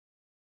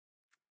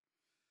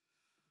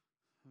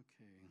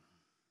Okay,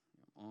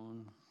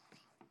 on.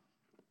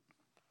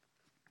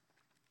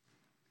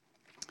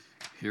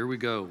 Here we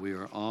go. We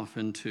are off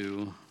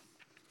into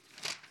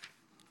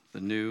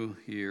the new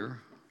year,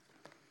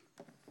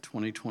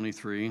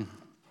 2023.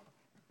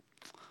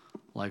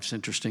 Life's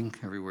interesting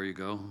everywhere you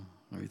go,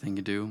 everything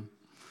you do.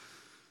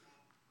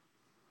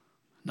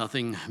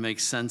 Nothing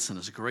makes sense, and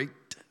it's a great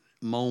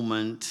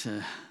moment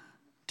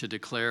to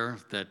declare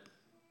that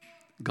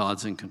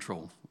God's in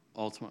control,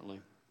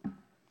 ultimately.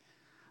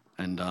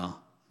 And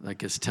that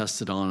gets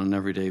tested on an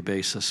everyday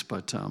basis,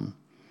 but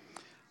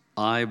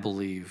I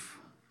believe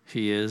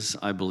He is.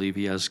 I believe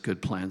He has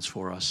good plans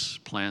for us,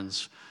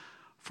 plans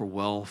for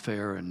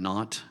welfare and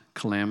not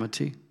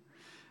calamity.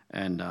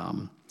 And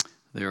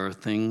there are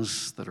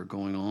things that are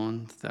going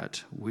on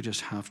that we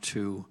just have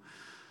to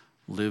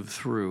live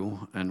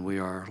through, and we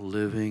are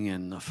living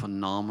in the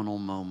phenomenal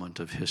moment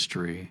of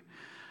history.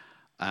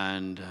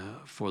 And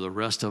for the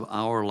rest of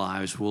our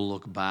lives, we'll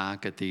look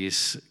back at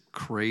these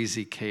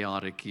crazy,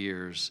 chaotic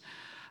years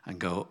and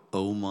go,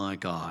 oh my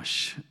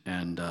gosh.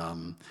 And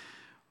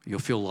you'll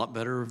feel a lot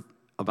better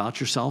about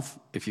yourself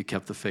if you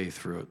kept the faith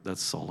through it.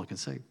 That's all I can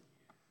say.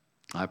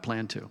 I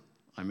plan to.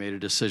 I made a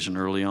decision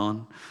early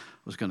on. I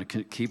was going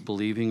to keep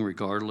believing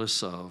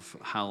regardless of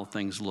how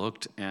things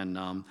looked.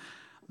 And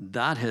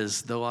that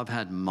has, though I've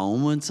had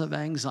moments of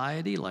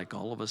anxiety, like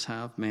all of us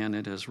have, man,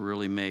 it has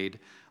really made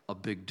a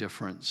big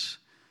difference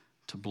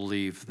to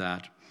believe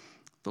that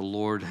the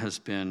Lord has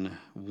been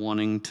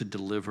wanting to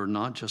deliver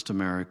not just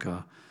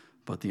America,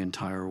 but the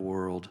entire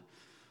world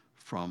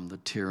from the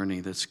tyranny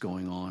that's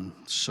going on.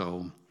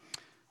 So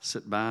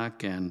sit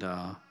back and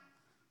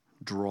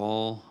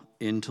draw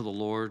into the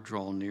Lord,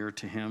 draw near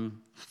to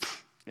Him,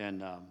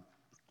 and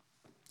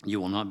you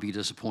will not be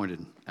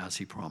disappointed as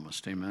He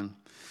promised. Amen.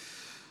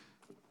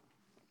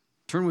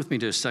 Turn with me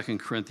to 2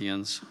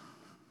 Corinthians.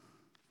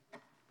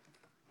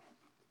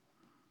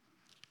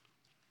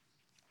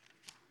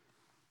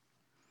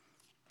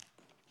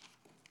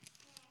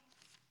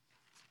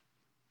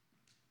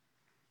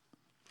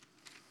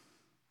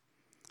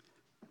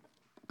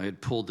 I had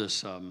pulled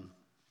this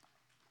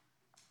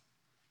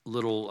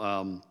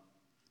little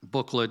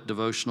booklet,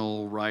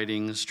 devotional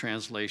writings,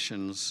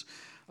 translations,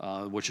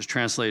 which is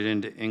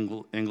translated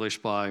into English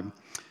by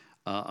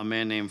a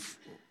man named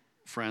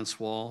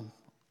Francois,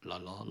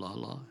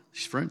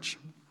 he's French,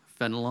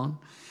 Fenelon.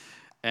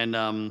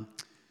 And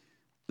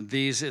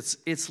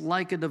it's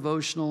like a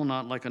devotional,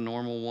 not like a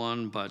normal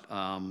one, but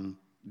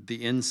the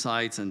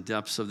insights and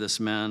depths of this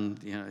man,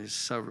 he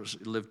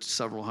lived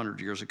several hundred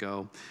years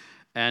ago.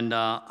 And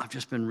I've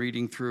just been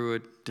reading through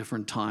it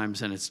different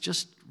times, and it's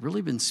just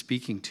really been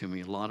speaking to me,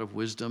 a lot of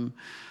wisdom,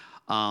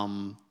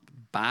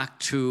 back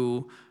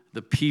to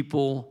the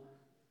people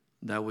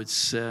that would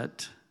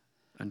sit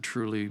and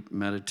truly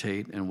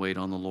meditate and wait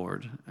on the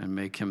Lord and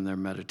make Him their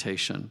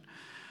meditation.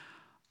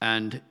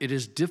 And it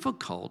is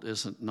difficult,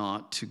 is it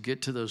not, to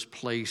get to those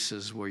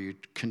places where you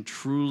can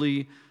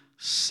truly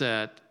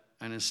sit,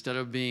 and instead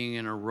of being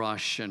in a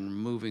rush and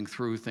moving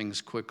through things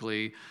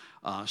quickly,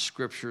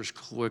 scriptures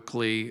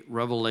quickly,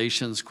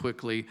 revelations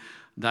quickly,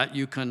 that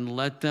you can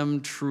let them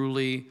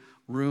truly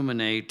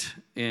ruminate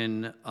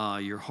in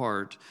your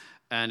heart.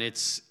 And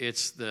it's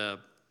the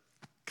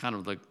kind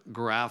of the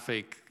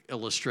graphic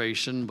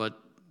illustration, but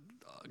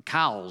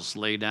cows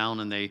lay down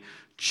and they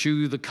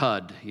chew the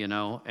cud,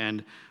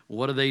 and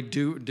what are they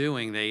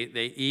doing?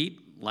 They eat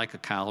like a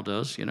cow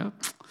does, and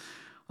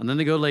then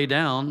they go lay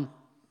down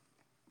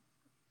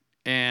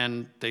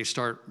and they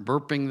start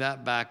burping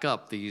that back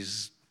up,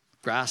 these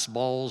grass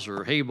balls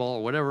or hay ball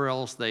or whatever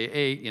else they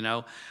ate,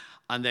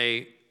 and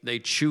they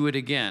chew it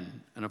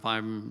again. And if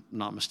I'm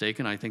not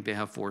mistaken, I think they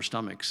have 4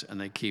 stomachs, and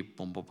they keep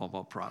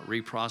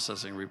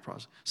reprocessing.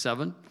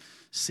 7?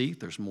 See,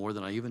 there's more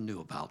than I even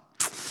knew about.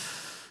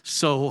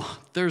 So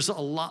there's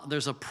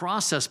a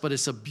process, but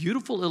it's a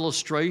beautiful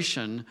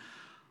illustration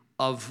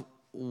of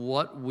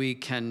what we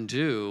can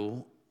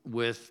do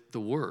with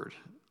the Word,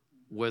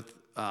 with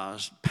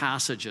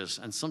passages,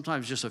 and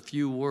sometimes just a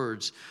few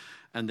words,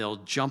 and they'll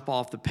jump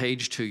off the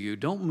page to you.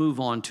 Don't move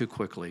on too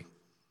quickly.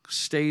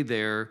 Stay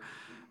there.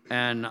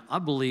 And I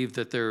believe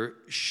that there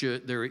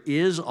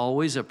is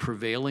always a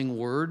prevailing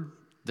word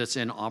that's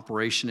in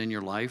operation in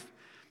your life,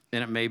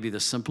 and it may be the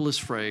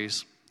simplest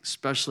phrase.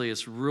 Especially,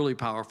 it's really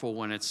powerful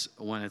when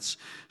it's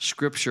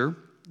scripture.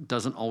 It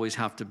doesn't always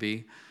have to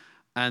be.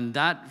 And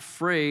that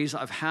phrase,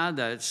 I've had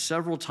that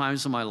several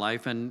times in my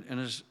life, and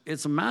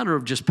it's a matter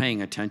of just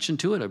paying attention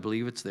to it. I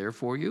believe it's there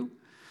for you.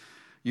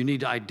 You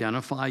need to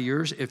identify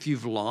yours. If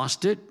you've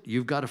lost it,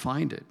 you've got to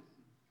find it.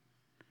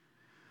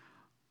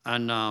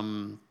 And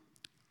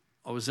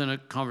I was in a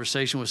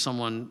conversation with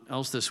someone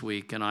else this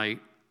week, and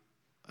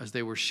as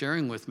they were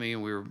sharing with me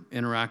and we were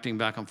interacting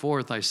back and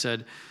forth, I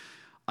said,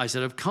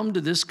 I've come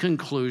to this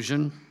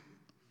conclusion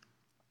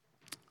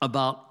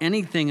about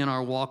anything in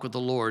our walk with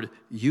the Lord.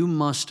 You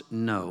must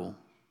know.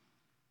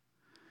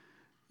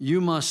 You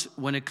must,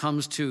 when it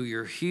comes to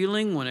your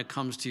healing, when it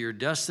comes to your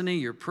destiny,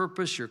 your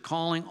purpose, your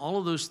calling, all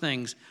of those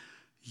things,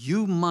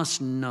 you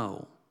must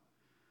know.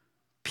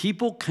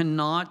 People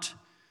cannot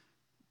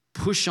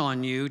push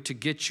on you to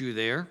get you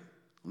there,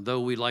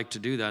 though we like to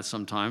do that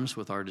sometimes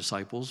with our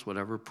disciples,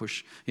 whatever,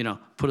 push,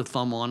 put a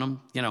thumb on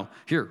them,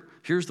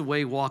 here's the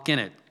way, walk in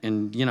it,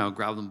 and,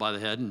 grab them by the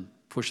head and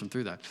push them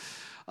through that.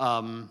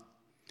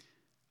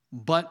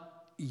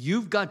 But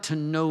you've got to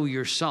know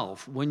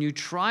yourself. When you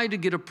try to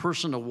get a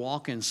person to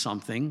walk in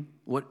something,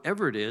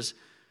 whatever it is,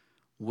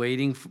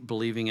 waiting,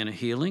 believing in a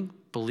healing,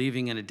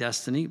 believing in a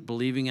destiny,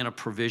 believing in a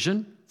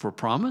provision for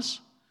promise,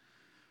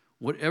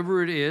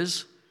 whatever it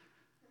is,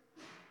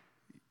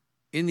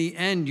 in the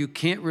end, you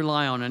can't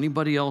rely on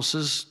anybody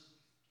else's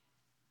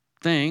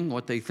thing,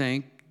 what they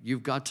think.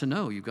 You've got to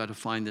know. You've got to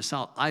find this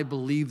out. I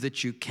believe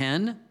that you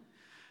can.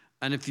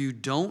 And if you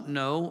don't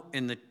know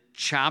in the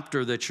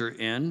chapter that you're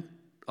in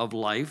of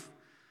life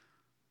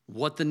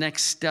what the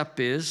next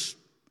step is,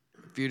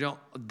 if you don't,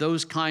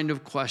 those kind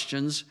of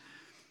questions,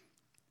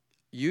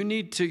 you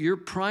need to, your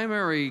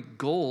primary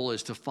goal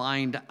is to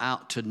find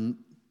out in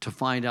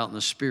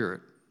the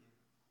Spirit.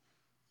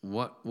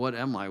 What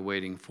am I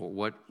waiting for?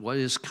 What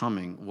is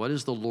coming? What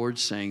is the Lord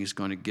saying He's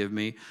going to give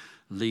me,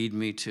 lead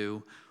me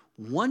to?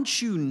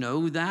 Once you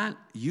know that,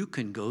 you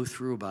can go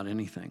through about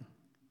anything.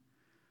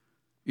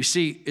 You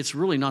see, it's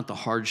really not the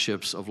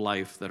hardships of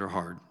life that are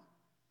hard.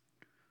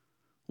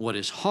 What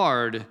is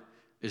hard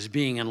is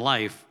being in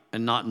life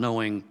and not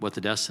knowing what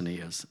the destiny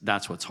is.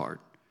 That's what's hard.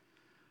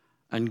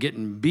 And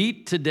getting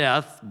beat to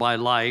death by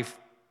life,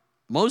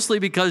 mostly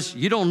because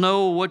you don't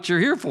know what you're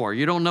here for.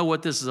 You don't know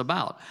what this is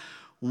about.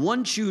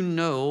 Once you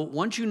know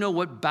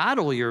what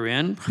battle you're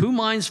in, who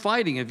minds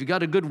fighting? If you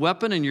got a good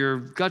weapon and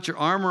you've got your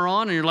armor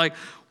on and you're like,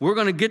 we're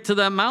going to get to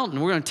that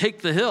mountain, we're going to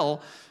take the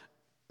hill.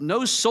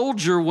 No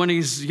soldier, when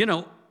he's,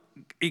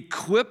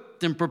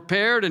 equipped and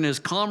prepared and his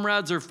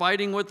comrades are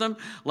fighting with him,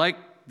 like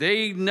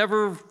they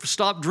never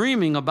stopped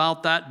dreaming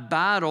about that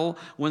battle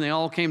when they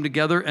all came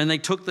together and they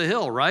took the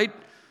hill, right?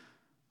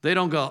 They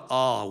don't go,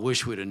 oh, I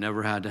wish we'd have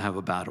never had to have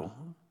a battle.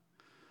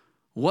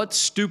 What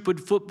stupid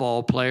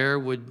football player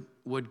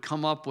would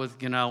come up with,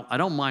 I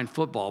don't mind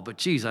football, but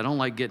geez, I don't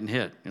like getting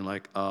hit. You're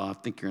like, I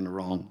think you're in the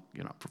wrong,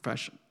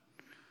 profession.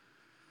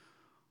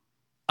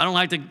 I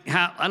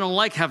don't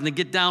like having to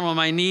get down on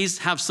my knees,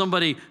 have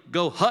somebody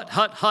go hut,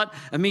 hut, hut,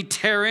 and me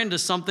tear into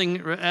something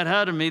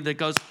ahead of me that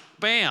goes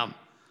bam.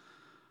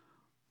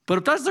 But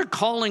if that's their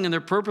calling and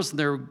their purpose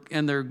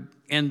and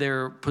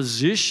their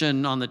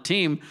position on the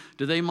team,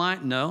 do they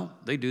mind? No,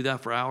 they do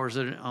that for hours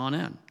on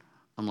end.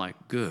 I'm like,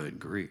 good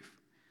grief.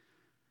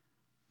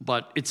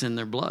 But it's in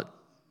their blood.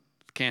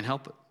 Can't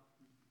help it.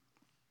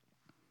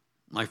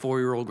 My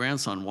 4-year-old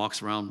grandson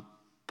walks around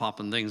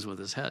popping things with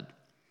his head.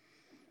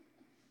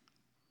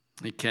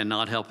 He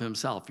cannot help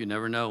himself. You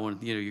never know when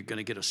you're going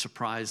to get a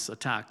surprise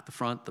attack, the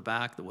front, the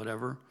back, the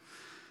whatever.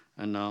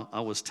 And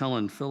I was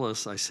telling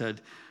Phyllis, I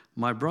said,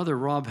 my brother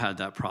Rob had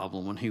that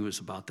problem when he was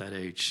about that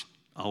age,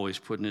 always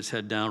putting his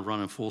head down,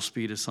 running full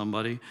speed at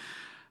somebody.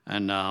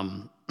 And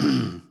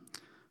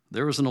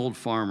there was an old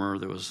farmer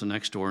that was the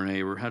next door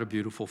neighbor, had a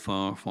beautiful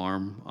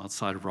farm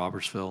outside of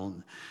Robertsville.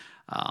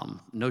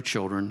 No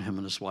children, him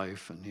and his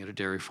wife, and he had a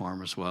dairy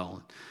farm as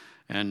well.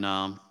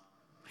 And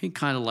he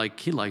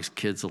likes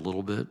kids a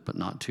little bit, but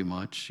not too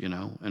much,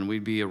 And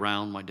we'd be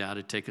around. My dad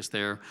would take us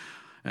there.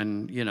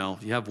 And, you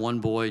have one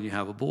boy and you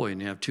have a boy,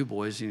 and you have two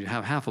boys and you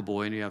have half a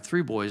boy and you have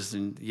three boys,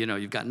 and,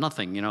 you've got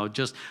nothing,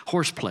 just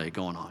horseplay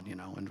going on,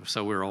 And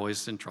so we were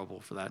always in trouble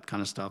for that kind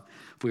of stuff.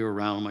 If we were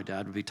around, my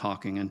dad would be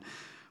talking, and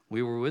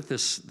we were with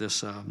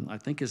this I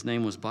think his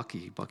name was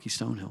Bucky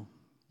Stonehill.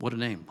 What a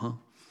name, huh?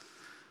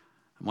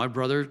 My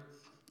brother,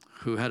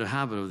 who had a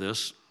habit of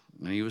this,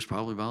 and he was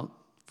probably about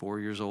 4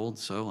 years old,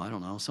 so I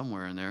don't know,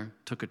 somewhere in there,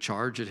 took a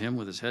charge at him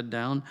with his head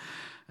down,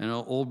 and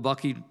old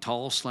Bucky,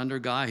 tall, slender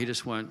guy, he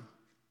just went,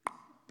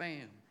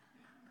 bam.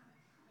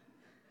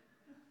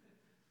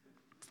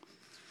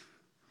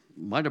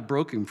 Might have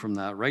broke him from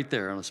that right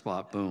there on the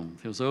spot, boom.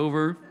 It was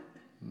over,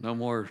 no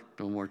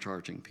more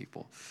charging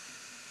people.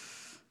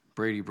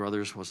 Brady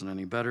Brothers wasn't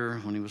any better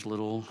when he was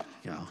little.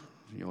 Yeah,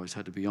 you always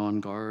had to be on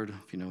guard,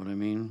 if you know what I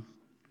mean.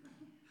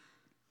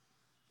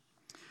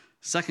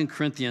 2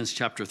 Corinthians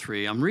chapter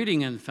 3. I'm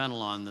reading in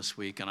Fenelon this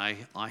week, and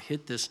I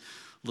hit this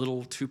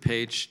little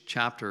 2-page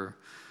chapter,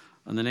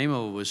 and the name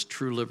of it was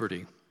True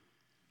Liberty.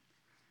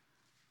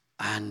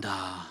 And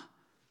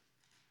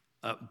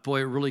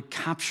boy, it really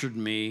captured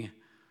me.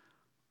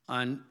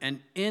 And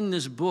in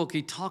this book,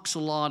 he talks a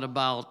lot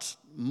about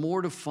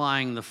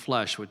mortifying the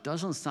flesh, which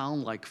doesn't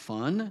sound like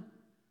fun,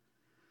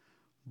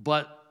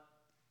 but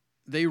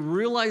they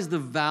realize the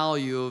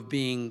value of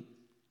being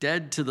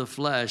dead to the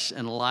flesh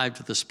and alive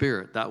to the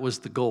spirit. That was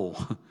the goal.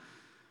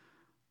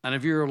 And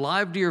if you're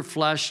alive to your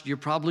flesh, you're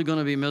probably going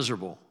to be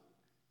miserable.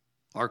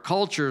 Our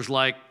culture is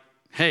like,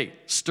 hey,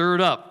 stir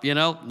it up,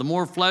 the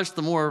more flesh,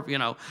 the more,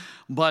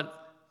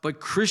 but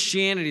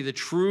Christianity, the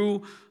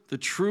true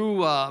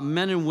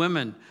men and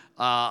women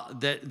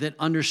that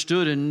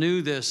understood and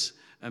knew this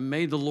and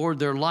made the Lord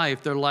their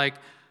life, they're like,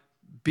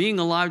 being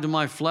alive to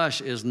my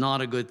flesh is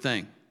not a good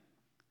thing.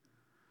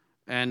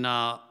 And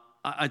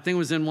I think it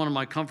was in one of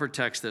my comfort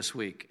texts this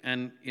week.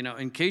 And,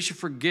 in case you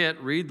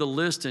forget, read the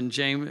list in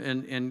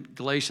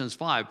Galatians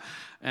 5.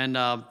 And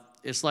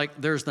it's like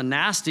there's the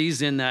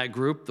nasties in that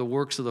group, the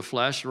works of the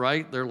flesh,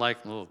 right? They're like,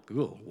 oh,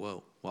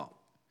 whoa.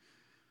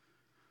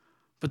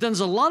 But then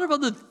there's a lot of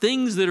other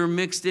things that are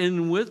mixed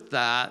in with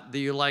that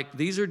you're like,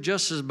 these are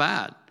just as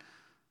bad.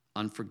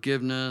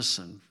 Unforgiveness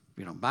and,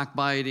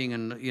 backbiting,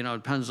 and, it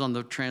depends on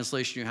the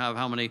translation you have,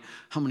 how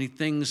many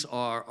things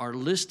are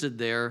listed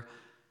there.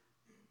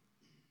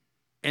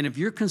 And if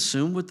you're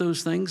consumed with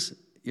those things,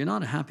 you're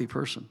not a happy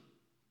person.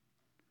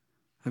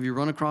 Have you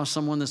run across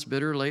someone that's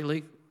bitter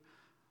lately?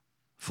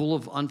 Full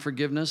of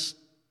unforgiveness,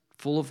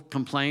 full of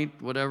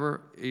complaint,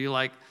 whatever? You're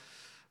like,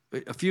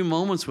 a few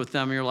moments with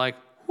them, you're like,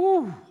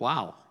 whew,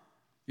 wow,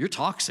 you're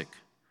toxic.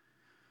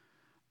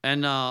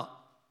 And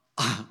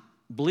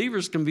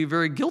believers can be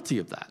very guilty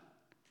of that.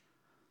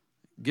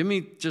 Give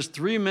me just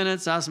 3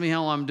 minutes, ask me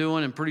how I'm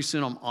doing, and pretty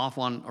soon I'm off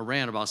on a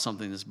rant about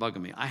something that's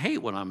bugging me. I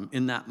hate when I'm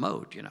in that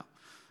mode,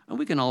 And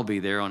we can all be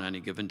there on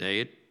any given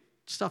day.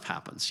 Stuff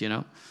happens,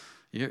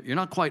 You're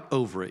not quite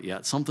over it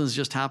yet. Something's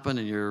just happened,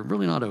 and you're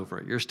really not over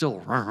it. You're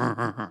still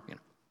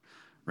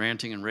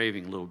ranting and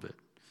raving a little bit.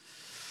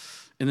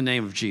 In the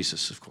name of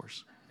Jesus, of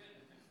course.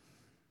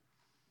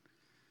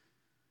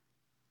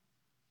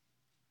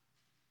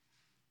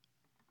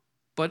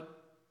 But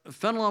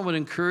Fenelon would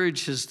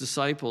encourage his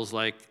disciples,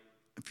 like,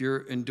 if you're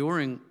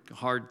enduring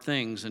hard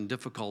things and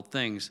difficult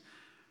things,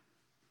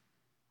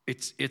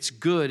 it's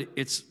good.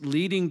 It's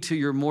leading to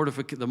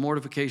the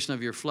mortification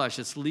of your flesh.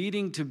 It's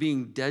leading to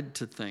being dead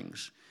to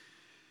things.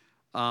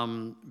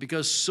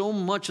 Because so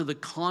much of the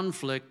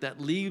conflict that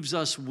leaves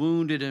us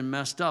wounded and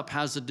messed up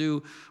has to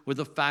do with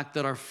the fact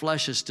that our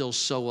flesh is still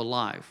so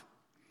alive.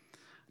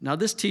 Now,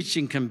 this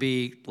teaching can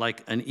be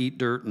like an eat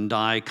dirt and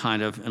die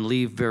kind of, and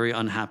leave very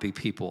unhappy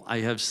people. I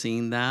have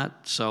seen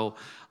that, so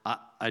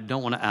I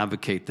don't want to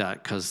advocate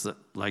that, because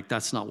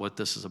that's not what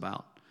this is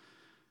about.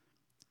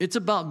 It's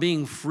about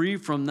being free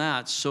from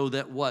that so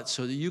that what?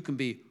 So that you can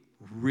be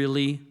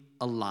really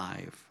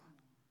alive.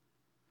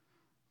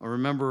 I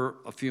remember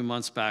a few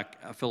months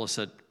back, Phyllis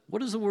said, what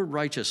does the word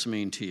righteous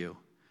mean to you?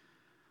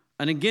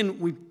 And again,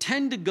 we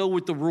tend to go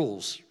with the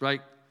rules,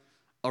 right?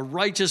 A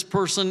righteous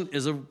person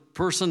is a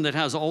person that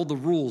has all the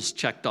rules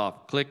checked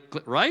off. Click,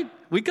 click, right?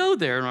 We go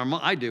there, and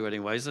I do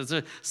anyways. It's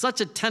such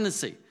a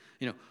tendency.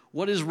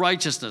 What is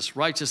righteousness?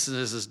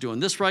 Righteousness is doing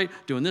this right,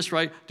 doing this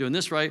right, doing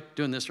this right,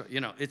 doing this right.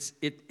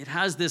 It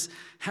has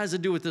to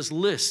do with this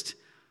list.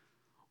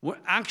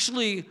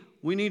 Actually,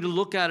 we need to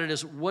look at it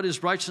as what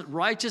is righteousness.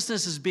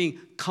 Righteousness is being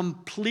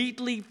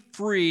completely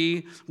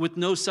free with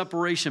no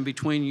separation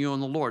between you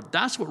and the Lord.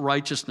 That's what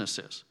righteousness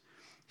is.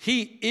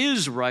 He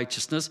is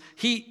righteousness.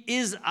 He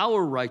is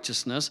our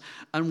righteousness.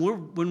 And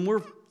when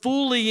we're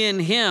fully in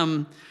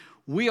Him,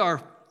 we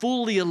are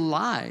fully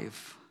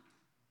alive.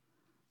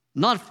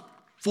 Not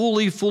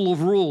fully full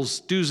of rules,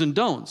 do's and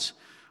don'ts,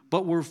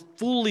 but we're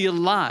fully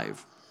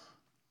alive.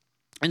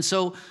 And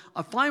so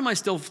I find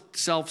myself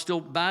still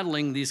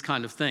battling these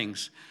kind of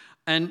things.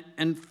 And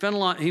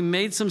Fenelon, he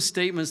made some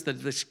statements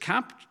that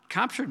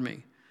captured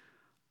me.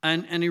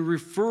 And he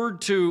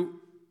referred to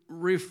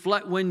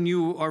reflect when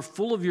you are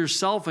full of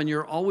yourself and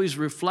you're always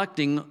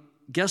reflecting,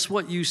 guess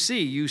what you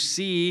see? You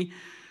see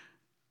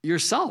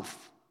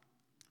yourself.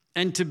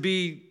 And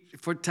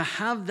to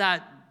have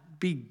that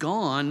be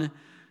gone,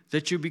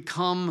 that you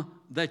become,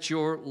 that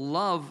your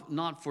love,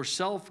 not for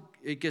self,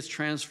 it gets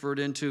transferred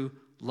into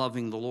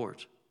loving the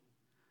Lord.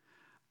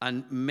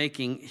 And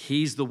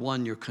He's the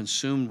one you're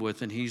consumed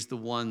with, and He's the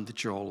one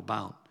that you're all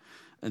about.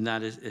 And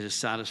that is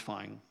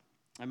satisfying.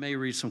 I may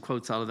read some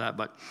quotes out of that,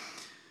 but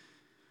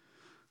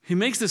he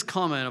makes this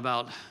comment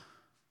about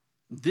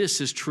this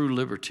is true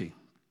liberty.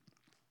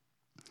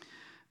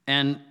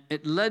 And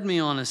it led me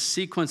on a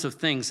sequence of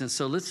things. And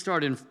so let's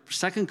start in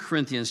 2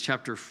 Corinthians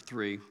chapter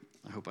 3.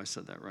 I hope I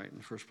said that right in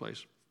the first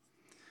place.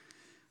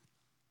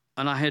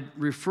 And I had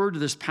referred to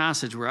this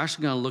passage. We're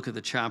actually going to look at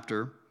the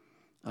chapter.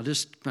 I'll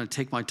just going to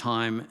take my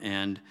time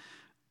and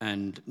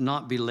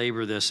not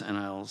belabor this, and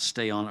I'll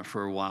stay on it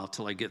for a while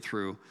till I get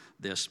through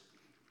this.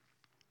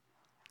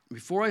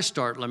 Before I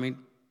start, let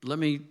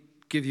me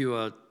give you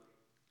a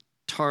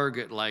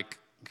target, like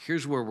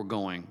here's where we're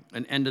going,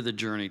 an end of the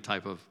journey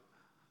type of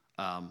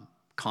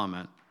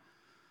comment.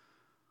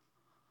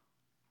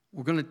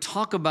 We're going to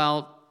talk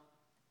about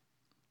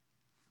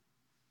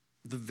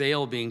the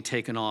veil being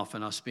taken off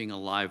and us being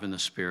alive in the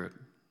Spirit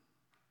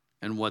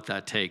and what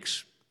that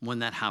takes when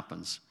that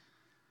happens.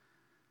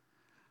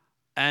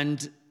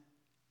 And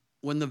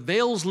when the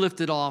veil's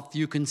lifted off,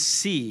 you can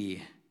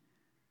see,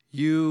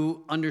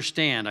 you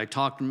understand. I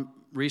talked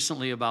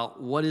recently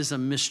about what is a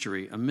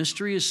mystery. A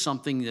mystery is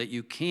something that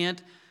you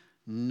can't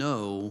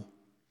know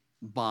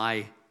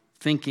by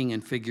thinking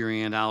and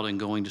figuring it out and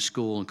going to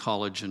school and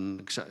college and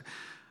etc.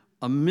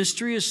 A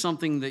mystery is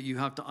something that you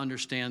have to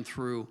understand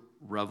through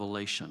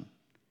revelation.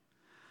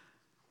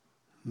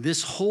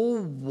 This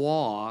whole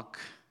walk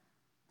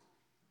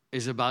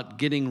is about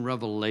getting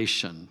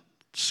revelation,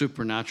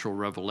 supernatural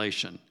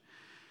revelation.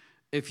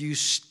 if you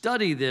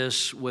study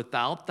this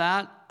without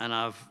that, and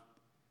I've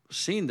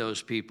seen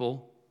those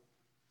people,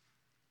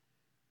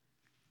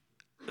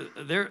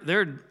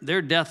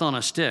 they're death on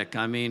a stick.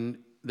 I mean,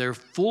 they're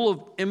full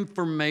of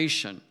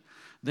information.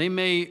 They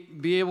may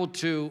be able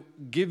to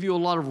give you a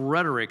lot of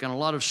rhetoric and a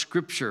lot of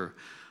scripture,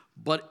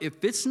 but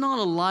if it's not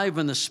alive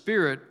in the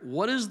Spirit,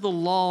 what does the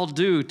law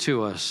do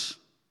to us?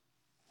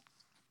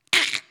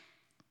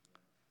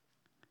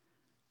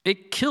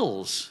 It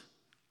kills.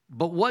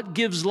 But what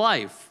gives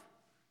life?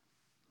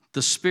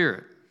 The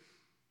Spirit.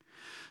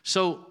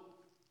 So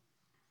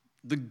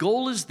the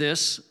goal is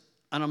this,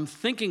 and I'm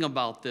thinking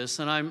about this,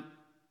 and I'm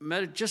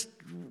just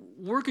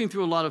working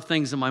through a lot of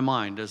things in my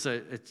mind as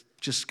it's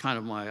just kind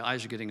of my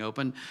eyes are getting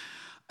open.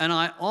 And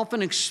I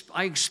often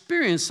I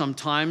experience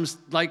sometimes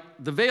like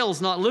the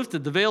veil's not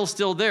lifted, the veil's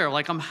still there.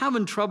 Like I'm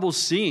having trouble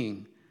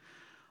seeing.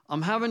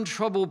 I'm having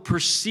trouble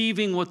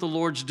perceiving what the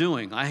Lord's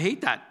doing. I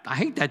hate that. I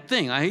hate that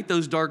thing. I hate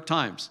those dark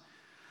times.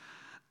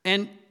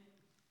 And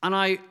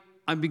I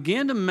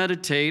began to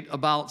meditate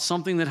about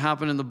something that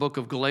happened in the book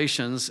of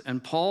Galatians,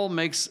 and Paul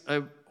makes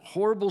a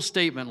horrible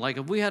statement. Like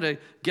if we had a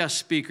guest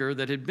speaker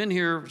that had been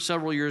here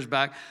several years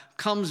back,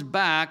 comes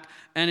back,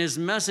 and his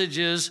message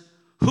is,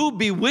 "Who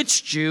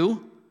bewitched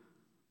you?"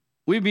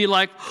 We'd be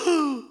like,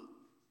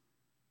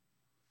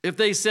 if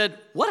they said,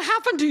 "What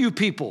happened to you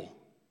people?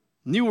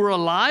 You were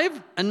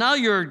alive, and now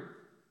you're..."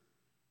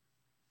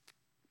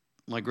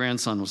 My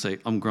grandson will say,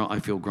 I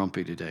feel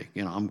grumpy today.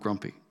 I'm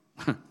grumpy.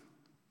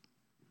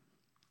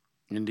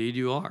 Indeed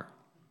you are.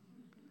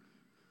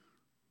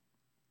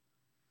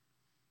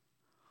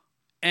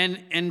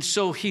 And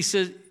so he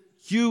said,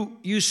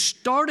 you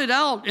started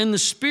out in the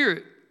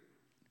Spirit.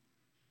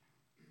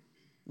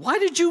 Why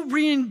did you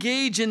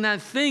re-engage in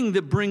that thing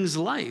that brings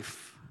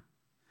life?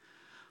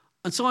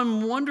 And so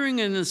I'm wondering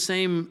in the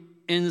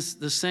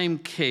same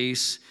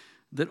case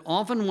that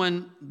often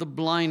when the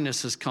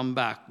blindness has come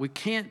back, we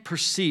can't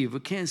perceive, we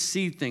can't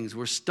see things,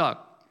 we're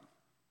stuck,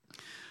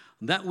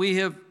 that we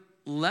have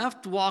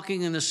left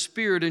walking in the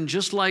Spirit, and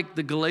just like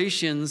the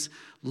Galatians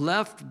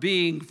left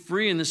being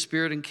free in the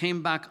Spirit and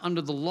came back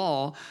under the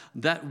law,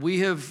 that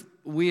we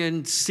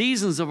in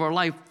seasons of our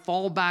life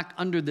fall back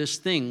under this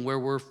thing where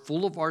we're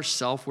full of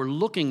ourself, we're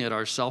looking at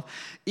ourselves,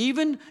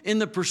 even in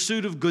the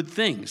pursuit of good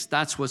things.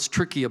 That's what's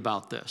tricky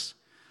about this.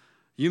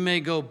 You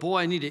may go, boy,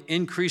 I need to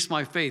increase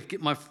my faith,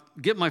 get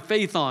my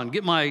faith on,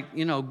 get my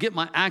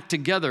act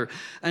together.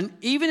 And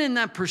even in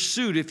that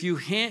pursuit, if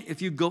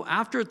you go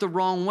after it the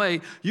wrong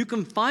way, you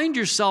can find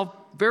yourself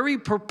very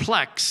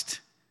perplexed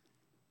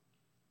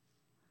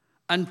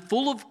and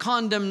full of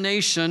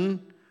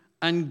condemnation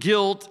and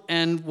guilt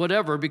and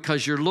whatever,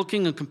 because you're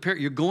looking and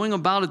you're going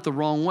about it the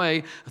wrong way.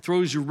 It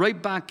throws you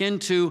right back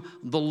into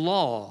the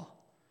law.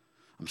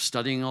 I'm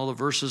studying all the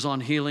verses on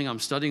healing. I'm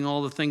studying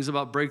all the things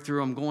about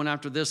breakthrough. I'm going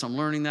after this. I'm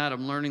learning that.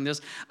 I'm learning this.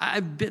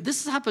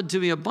 This has happened to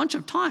me a bunch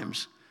of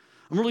times.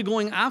 I'm really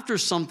going after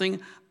something,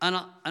 and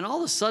all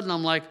of a sudden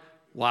I'm like,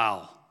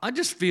 wow, I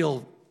just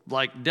feel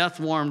like death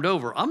warmed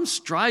over. I'm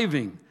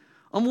striving.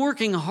 I'm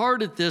working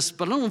hard at this,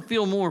 but I don't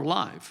feel more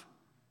alive.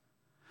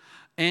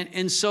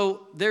 And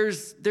so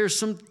there's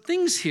some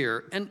things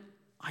here, and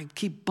I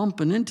keep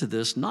bumping into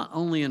this, not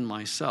only in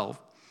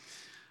myself,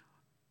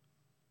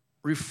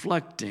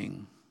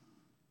 reflecting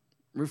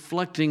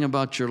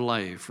about your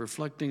life,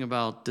 reflecting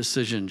about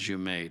decisions you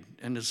made.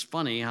 And it's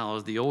funny how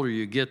the older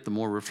you get, the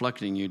more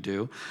reflecting you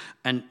do.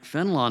 And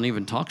Fenelon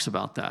even talks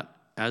about that.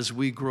 As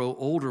we grow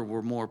older,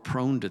 we're more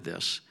prone to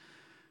this.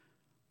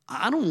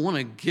 I don't want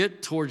to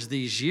get towards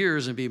these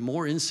years and be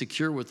more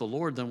insecure with the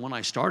Lord than when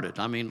I started.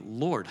 I mean,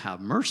 Lord, have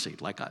mercy.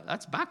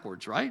 That's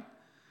backwards, right?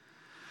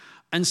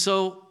 And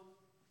so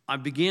I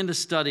began to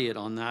study it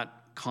on that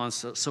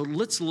concept. So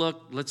let's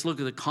look at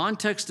the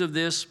context of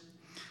this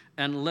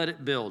and let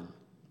it build.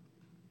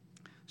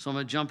 So I'm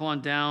going to jump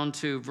on down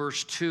to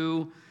verse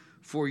 2.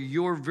 For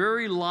your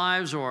very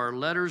lives are our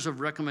letters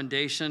of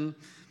recommendation,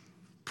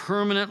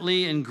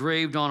 permanently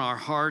engraved on our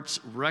hearts,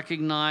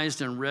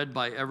 recognized and read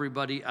by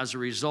everybody. As a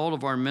result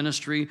of our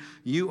ministry,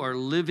 you are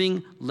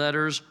living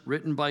letters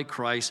written by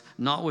Christ,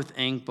 not with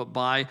ink, but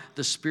by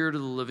the Spirit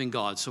of the living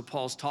God. So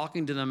Paul's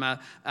talking to them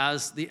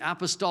as the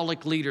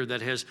apostolic leader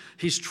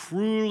he's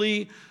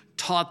truly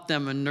taught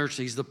them and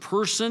nurtured. He's the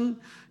person,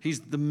 he's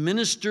the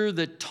minister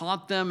that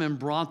taught them and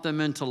brought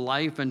them into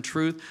life and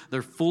truth.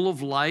 They're full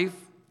of life.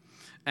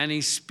 And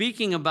he's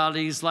speaking about it.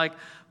 He's like,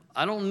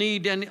 I don't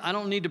need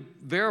to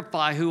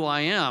verify who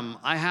I am.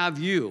 I have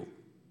you.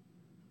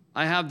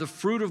 I have the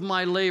fruit of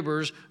my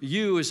labors.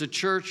 You as a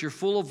church, you're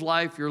full of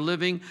life, you're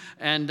living,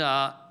 and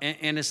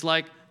it's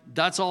like,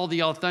 that's all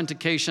the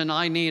authentication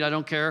I need. I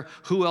don't care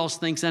who else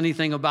thinks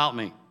anything about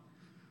me.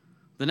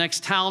 The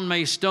next town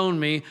may stone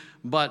me,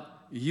 but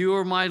you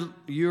are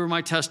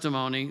my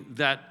testimony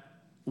that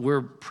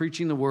we're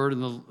preaching the word,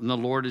 and the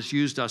Lord has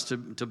used us to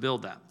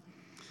build that.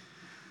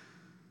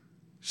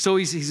 So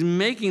he's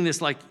making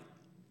this like,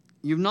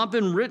 you've not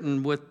been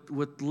written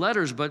with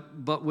letters,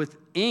 but with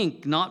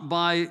ink, not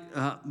by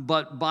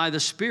but by the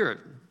Spirit.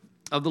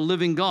 of the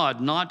living God,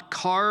 not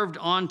carved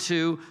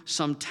onto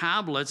some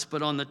tablets,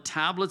 but on the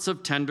tablets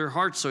of tender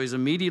hearts. So he's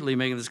immediately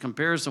making this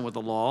comparison with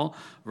the law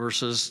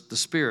versus the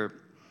Spirit.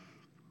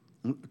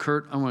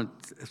 Kurt, I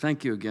want to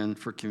thank you again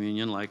for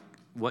communion. Like,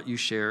 what you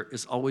share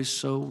is always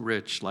so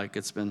rich. Like,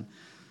 it's been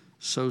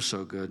so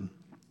good.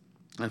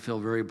 I feel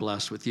very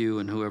blessed with you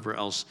and whoever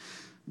else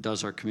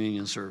does our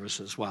communion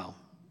services. Wow.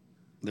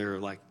 They're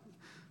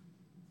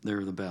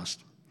the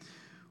best.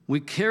 We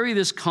carry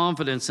this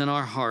confidence in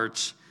our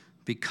hearts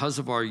because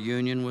of our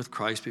union with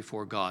Christ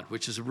before God,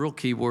 which is a real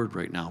key word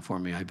right now for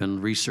me. I've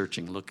been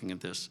researching, looking at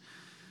this.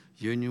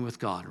 Union with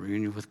God,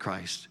 reunion with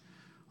Christ.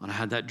 And I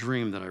had that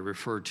dream that I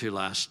referred to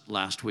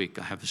last week.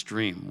 I have this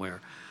dream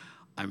where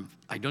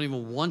I don't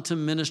even want to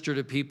minister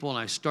to people, and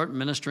I start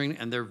ministering,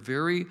 and they're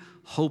very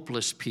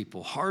hopeless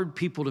people, hard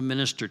people to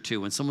minister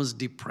to when someone's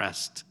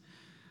depressed.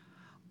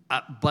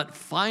 But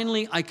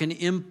finally, I can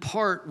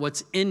impart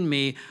what's in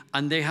me,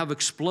 and they have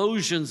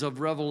explosions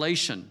of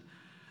revelation.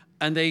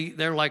 And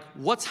they're like,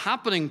 what's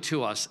happening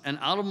to us? And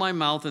out of my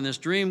mouth in this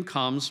dream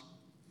comes,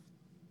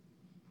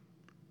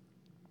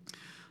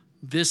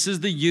 this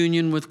is the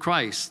union with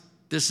Christ.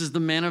 This is the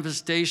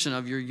manifestation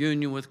of your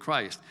union with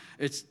Christ.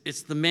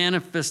 It's the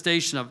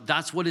manifestation of,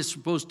 that's what it's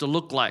supposed to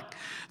look like,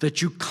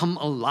 that you come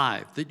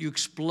alive, that you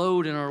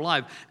explode in our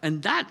life.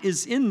 And that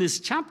is in this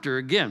chapter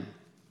again.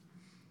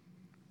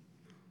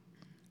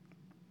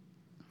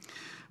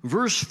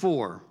 Verse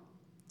 4,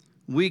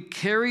 we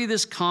carry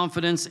this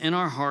confidence in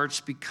our hearts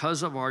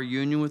because of our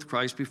union with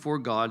Christ before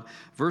God.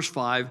 Verse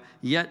 5,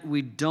 yet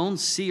we don't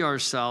see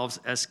ourselves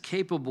as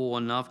capable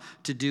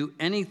enough to do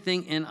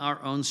anything in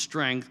our own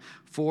strength,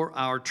 for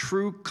our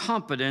true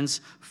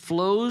competence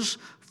flows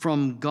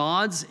from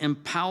God's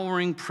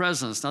empowering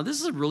presence. Now,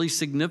 this is really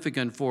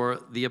significant for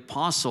the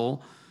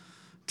apostle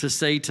to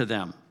say to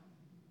them.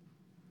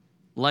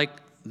 Like,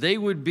 they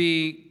would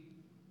be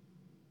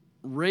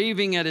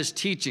raving at his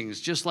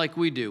teachings, just like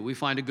we do. We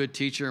find a good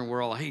teacher and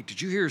we're all, hey,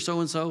 did you hear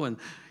so-and-so? And,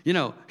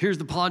 here's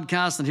the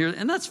podcast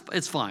and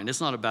it's fine.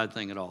 It's not a bad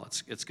thing at all.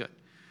 It's good.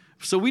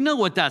 So we know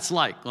what that's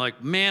like.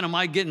 Like, man, am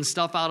I getting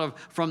stuff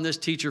from this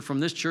teacher, from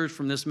this church,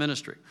 from this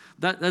ministry?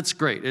 That's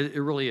great.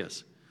 It really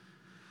is.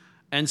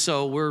 And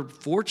so we're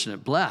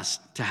fortunate,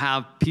 blessed to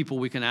have people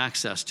we can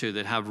access to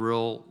that have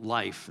real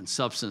life and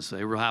substance. They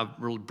have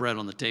real bread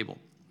on the table.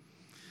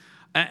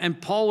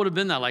 And Paul would have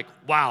been that, like,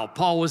 wow,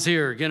 Paul was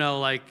here,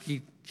 like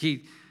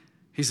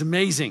he's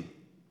amazing.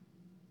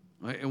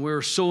 Right? And we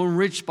were so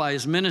enriched by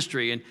his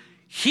ministry. And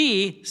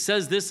he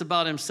says this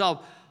about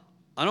himself,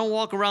 I don't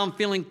walk around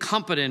feeling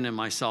competent in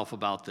myself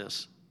about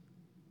this.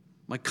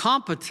 My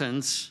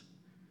competence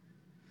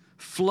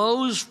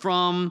flows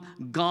from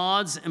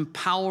God's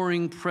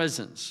empowering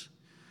presence.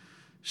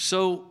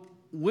 So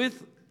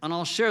and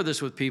I'll share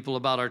this with people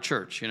about our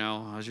church,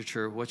 how's your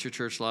church, what's your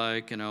church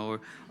like, or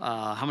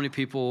how many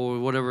people,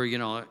 whatever,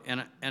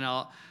 and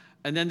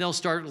then they'll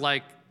start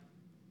like,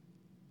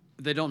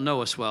 they don't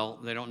know us well,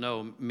 they don't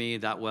know me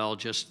that well,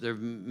 just they've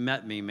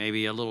met me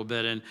maybe a little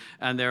bit,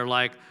 and they're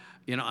like,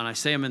 and I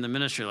say I'm in the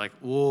ministry, like,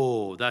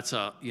 whoa, that's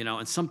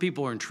and some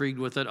people are intrigued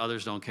with it,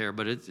 others don't care,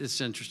 but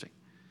it's interesting.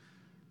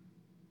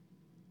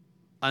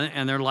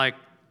 And they're like,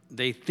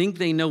 they think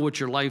they know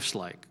what your life's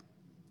like.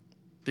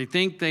 They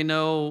think they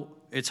know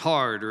it's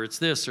hard, or it's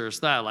this, or it's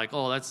that. Like,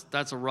 oh,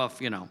 that's a rough,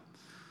 kind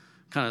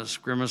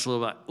of grimace a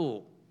little bit.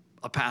 Oh,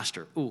 a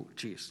pastor. Oh,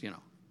 geez,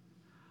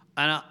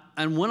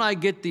 And when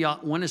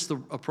when it's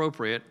the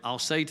appropriate, I'll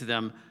say to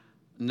them,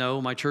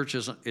 no, my church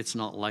it's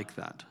not like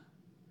that.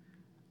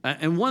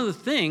 And one of the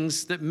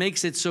things that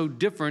makes it so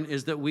different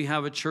is that we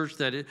have a church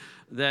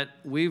that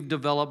we've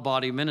developed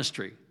body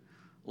ministry.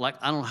 Like,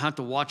 I don't have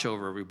to watch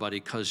over everybody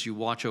because you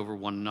watch over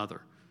one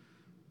another.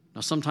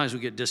 Now, sometimes we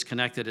get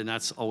disconnected, and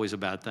that's always a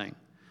bad thing.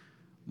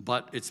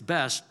 But it's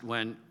best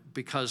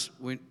because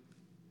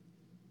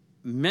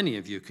many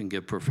of you can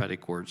give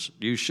prophetic words.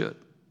 You should.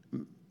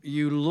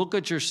 You look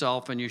at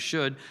yourself, and you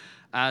should,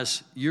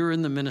 as you're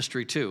in the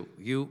ministry too.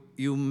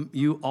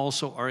 You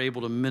also are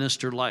able to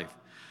minister life.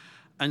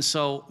 And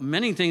so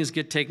many things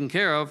get taken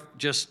care of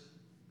just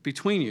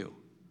between you.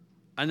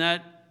 And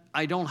that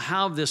I don't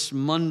have this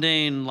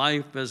mundane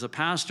life as a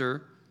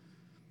pastor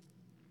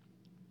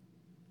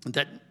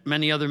that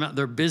many other,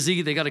 they're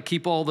busy. They got to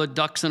keep all the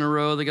ducks in a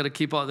row. They got to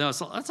keep all,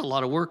 that's a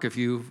lot of work if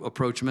you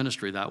approach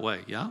ministry that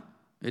way. Yeah,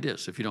 it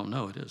is. If you don't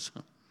know, it is.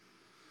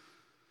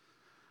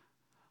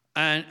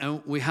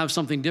 And we have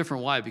something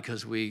different. Why?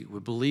 Because we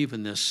believe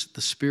in this.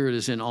 The Spirit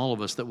is in all of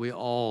us, that we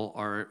all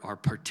are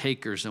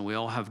partakers, and we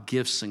all have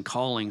gifts and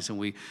callings, and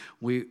we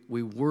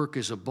work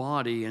as a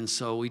body, and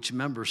so each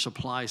member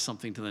supplies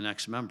something to the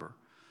next member.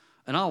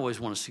 And I always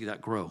want to see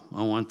that grow.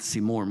 I want to see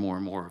more and more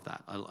and more of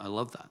that. I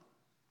love that.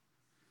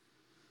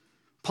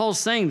 Paul's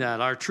saying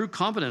that our true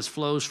confidence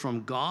flows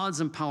from God's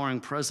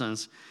empowering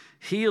presence.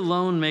 He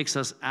alone makes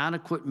us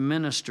adequate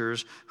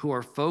ministers who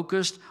are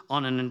focused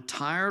on an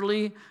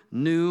entirely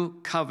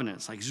new covenant.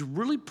 It's like he's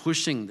really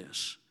pushing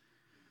this.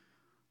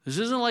 This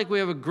isn't like we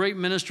have a great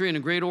ministry and a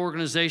great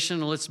organization,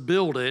 and let's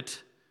build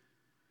it.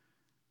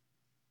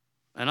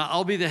 And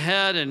I'll be the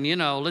head, and,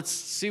 let's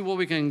see what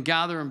we can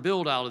gather and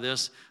build out of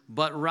this.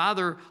 But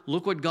rather,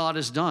 look what God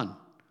has done.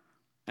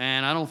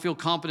 And I don't feel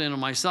confident in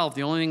myself.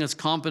 The only thing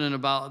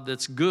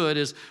that's good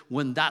is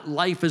when that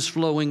life is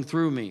flowing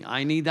through me.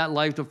 I need that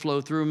life to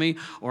flow through me,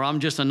 or I'm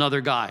just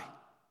another guy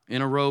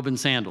in a robe and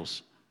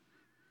sandals.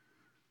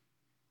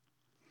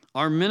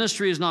 Our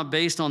ministry is not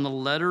based on the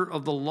letter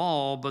of the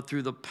law, but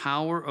through the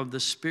power of the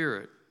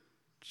Spirit.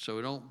 So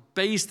we don't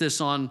base this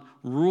on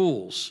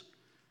rules.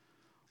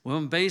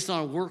 We're based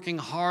on working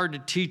hard to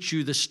teach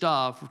you the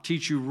stuff,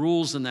 teach you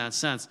rules in that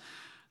sense.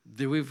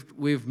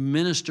 We've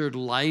ministered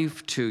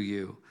life to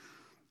you.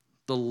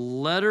 The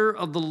letter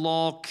of the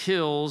law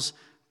kills,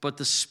 but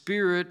the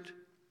Spirit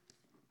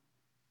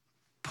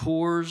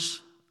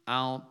pours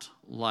out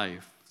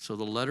life. So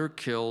the letter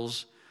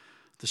kills,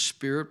 the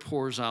Spirit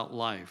pours out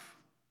life.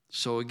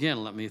 So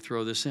again, let me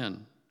throw this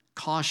in.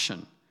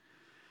 Caution.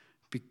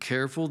 Be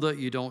careful that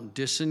you don't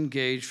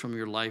disengage from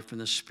your life in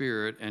the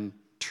Spirit and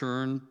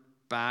turn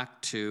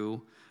back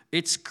to,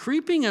 it's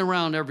creeping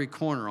around every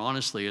corner,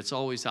 honestly. It's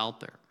always out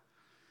there.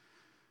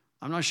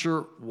 I'm not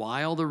sure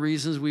why all the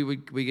reasons we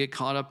get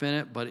caught up in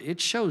it, but it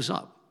shows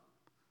up.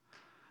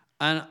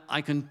 And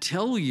I can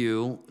tell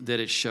you that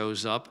it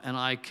shows up, and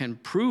I can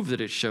prove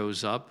that it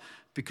shows up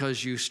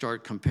because you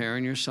start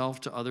comparing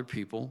yourself to other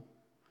people.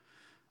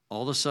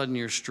 All of a sudden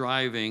you're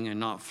striving and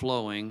not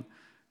flowing.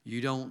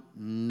 You don't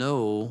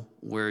know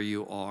where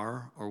you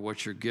are or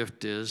what your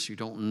gift is. You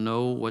don't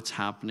know what's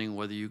happening,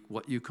 what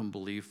you can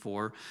believe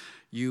for.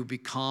 You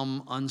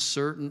become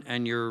uncertain,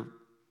 and you're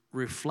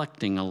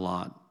reflecting a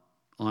lot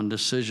on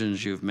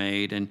decisions you've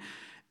made, and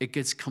it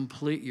gets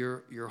complete.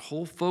 Your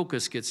whole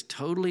focus gets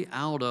totally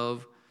out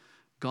of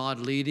God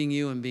leading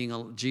you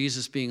and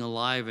Jesus being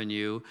alive in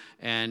you,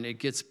 and it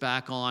gets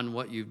back on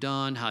what you've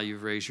done, how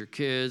you've raised your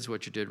kids,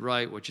 what you did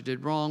right, what you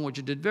did wrong, what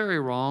you did very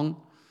wrong.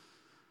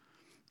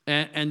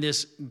 And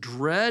this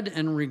dread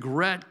and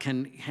regret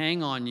can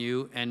hang on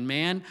you. And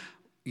man,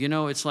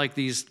 it's like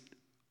these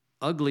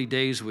ugly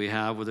days we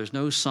have where there's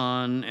no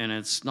sun and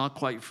it's not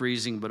quite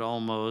freezing, but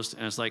almost.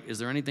 And it's like, is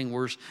there anything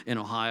worse in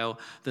Ohio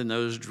than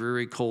those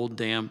dreary, cold,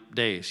 damp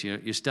days?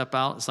 You step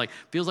out, it's like,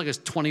 feels like it's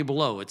 20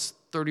 below. It's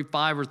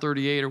 35 or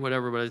 38 or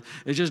whatever, but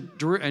it's just,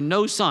 and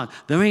no sun.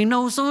 There ain't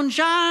no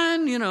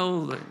sunshine,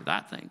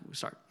 that thing. We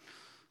start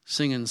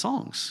singing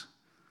songs.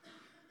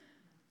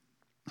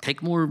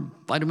 Take more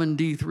vitamin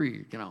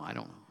D3, I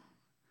don't know.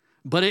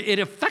 But it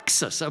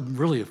affects us. It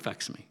really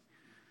affects me.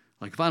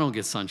 Like if I don't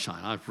get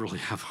sunshine, I really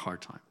have a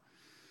hard time.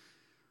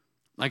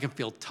 I can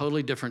feel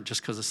totally different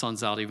just because the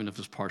sun's out, even if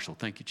it's partial.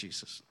 Thank you,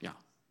 Jesus. Yeah.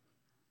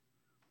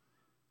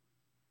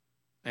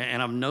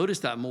 And I've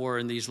noticed that more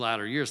in these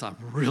latter years. I'm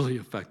really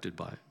affected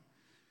by it.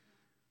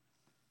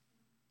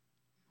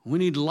 We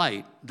need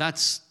light.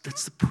 That's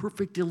the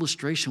perfect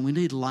illustration. We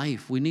need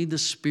life. We need the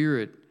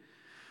Spirit.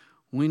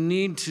 We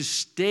need to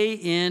stay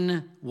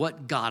in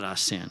what got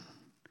us in.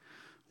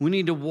 We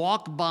need to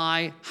walk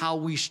by how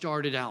we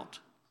started out.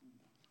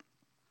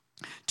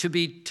 To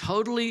be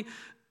totally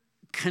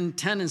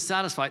content and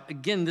satisfied.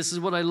 Again, this is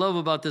what I love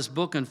about this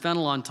book and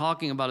Fenelon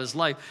talking about his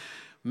life.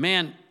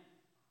 Man,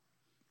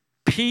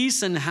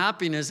 peace and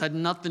happiness had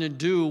nothing to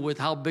do with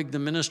how big the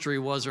ministry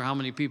was or how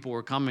many people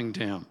were coming to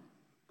him.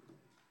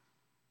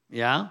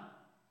 Yeah?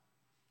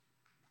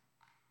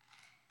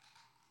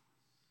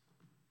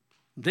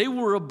 They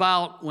were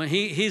about, when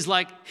he's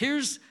like,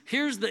 here's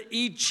the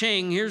I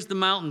Ching, here's the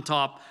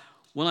mountaintop.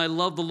 When I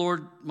love the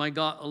Lord, my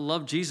God, I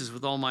love Jesus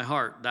with all my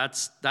heart.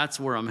 That's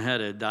where I'm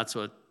headed. That's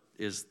what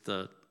is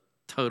the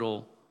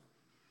total.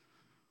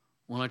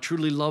 When I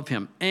truly love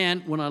him,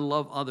 and when I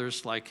love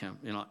others like him,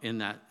 in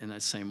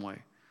that same way.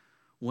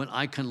 When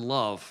I can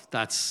love,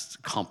 that's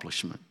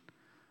accomplishment.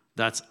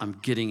 I'm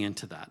getting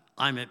into that.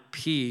 I'm at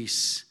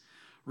peace.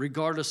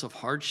 Regardless of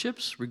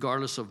hardships,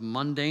 regardless of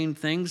mundane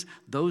things,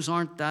 those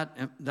aren't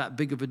that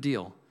big of a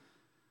deal.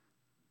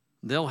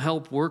 They'll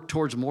help work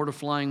towards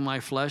mortifying my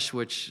flesh,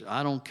 which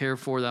I don't care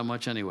for that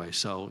much anyway.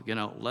 So,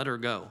 let her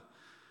go.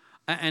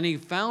 And he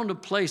found a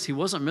place. He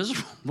wasn't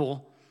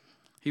miserable.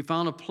 He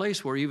found a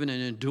place where even in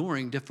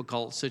enduring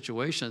difficult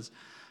situations,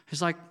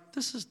 he's like,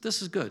 this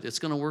is good. It's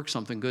going to work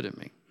something good in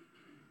me.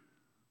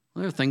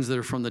 There are things that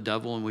are from the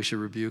devil and we should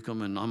rebuke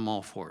them, and I'm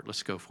all for it.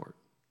 Let's go for it.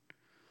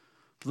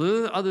 But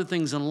there are other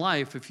things in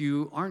life, if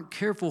you aren't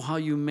careful how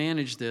you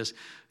manage this,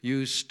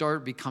 you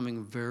start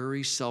becoming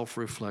very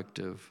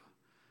self-reflective.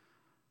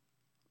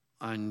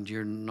 And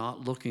you're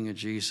not looking at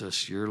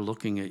Jesus, you're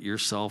looking at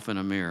yourself in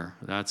a mirror.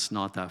 That's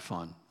not that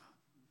fun.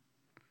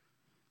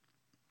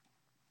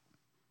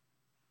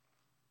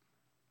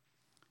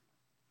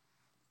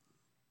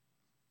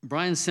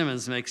 Brian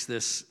Simmons makes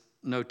this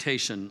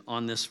notation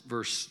on this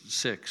verse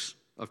 6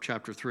 of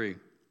chapter 3.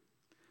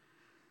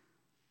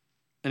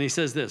 And he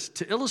says this,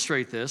 to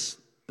illustrate this,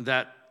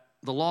 that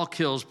the law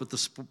kills, but the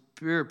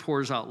Spirit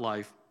pours out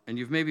life. And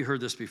you've maybe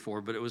heard this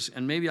before, but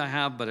and maybe I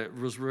have, but it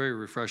was very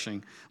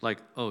refreshing. Like,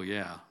 oh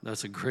yeah,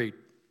 that's a great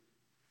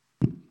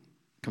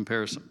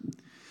comparison.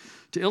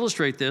 To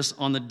illustrate this,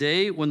 on the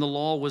day when the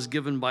law was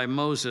given by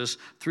Moses,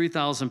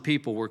 3,000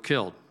 people were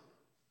killed.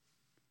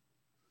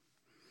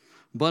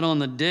 But on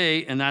the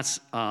day, and that's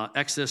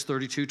Exodus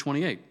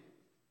 32:28.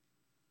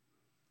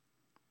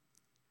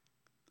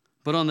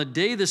 But on the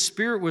day the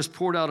Spirit was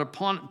poured out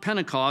upon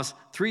Pentecost,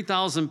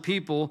 3,000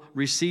 people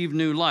received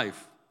new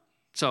life.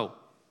 So,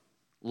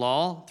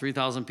 law,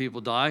 3,000 people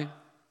die.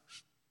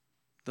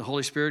 The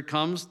Holy Spirit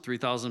comes,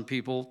 3,000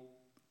 people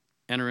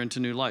enter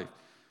into new life.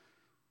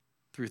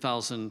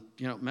 3,000,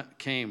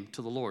 came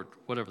to the Lord,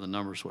 whatever the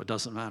numbers were, it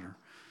doesn't matter.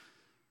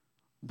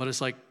 But it's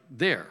like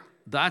there.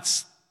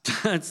 That's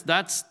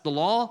the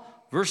law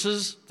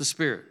versus the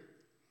Spirit.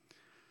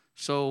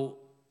 So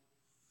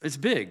it's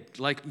big.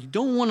 Like, you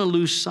don't want to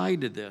lose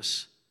sight of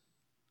this.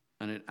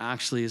 And it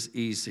actually is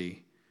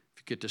easy.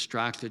 If you get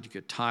distracted, you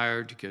get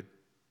tired, you get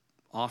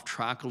off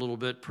track a little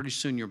bit, pretty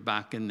soon you're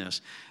back in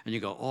this. And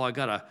you go, oh, I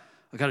gotta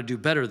do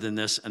better than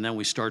this. And then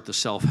we start the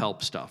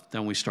self-help stuff.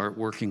 Then we start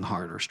working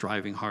harder,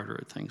 striving harder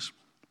at things.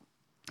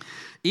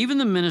 Even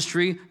the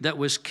ministry that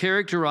was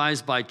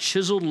characterized by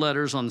chiseled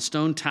letters on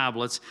stone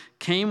tablets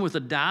came with a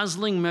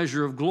dazzling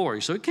measure of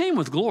glory. So it came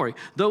with glory.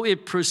 Though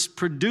it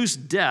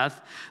produced death,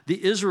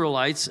 the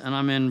Israelites, and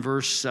I'm in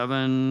verse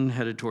 7,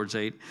 headed towards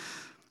 8,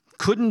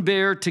 couldn't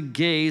bear to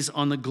gaze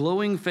on the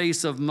glowing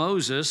face of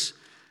Moses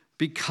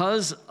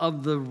because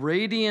of the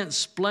radiant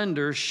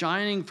splendor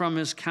shining from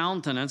his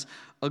countenance,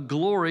 a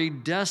glory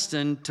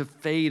destined to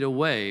fade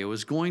away. It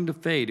was going to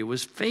fade. It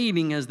was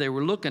fading as they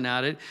were looking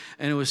at it,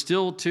 and it was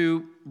still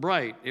too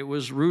bright. It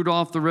was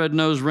Rudolph the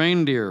Red-Nosed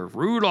Reindeer.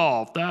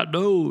 Rudolph, that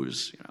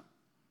nose.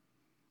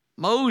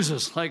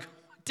 Moses, like,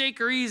 take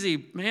her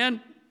easy, man.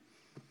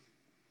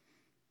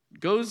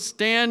 Go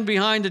stand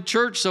behind the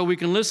church so we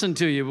can listen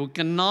to you. We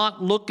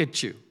cannot look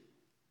at you.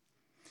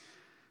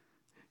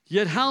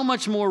 Yet how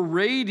much more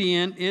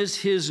radiant is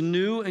his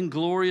new and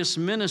glorious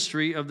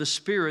ministry of the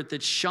Spirit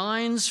that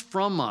shines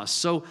from us.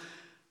 So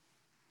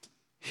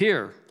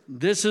here,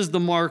 this is the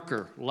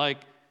marker. Like,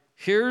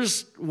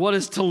 here's what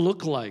it's to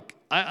look like.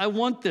 I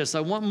want this. I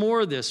want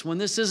more of this. When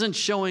this isn't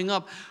showing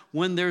up,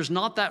 when there's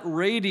not that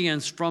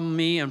radiance from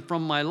me and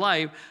from my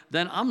life,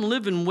 then I'm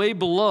living way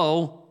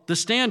below the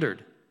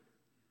standard.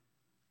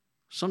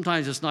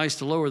 Sometimes it's nice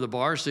to lower the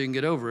bar so you can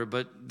get over it,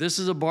 but this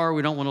is a bar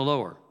we don't want to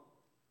lower.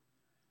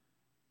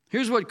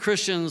 Here's what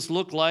Christians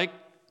look like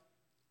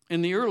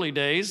in the early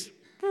days.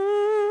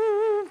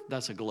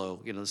 That's a glow,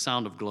 the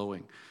sound of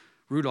glowing.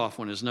 Rudolph,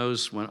 when his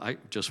nose went, I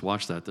just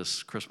watched that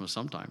this Christmas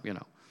sometime,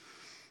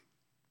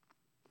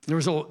 There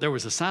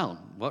was a sound.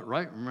 What,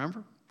 right?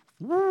 Remember?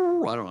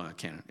 I don't know. I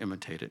can't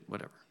imitate it,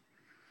 whatever.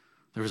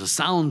 There was a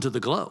sound to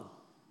the glow.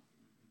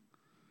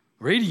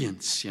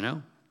 Radiance,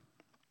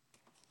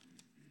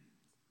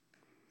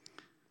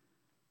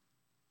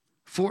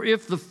 For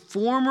if the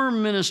former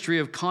ministry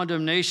of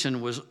condemnation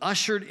was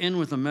ushered in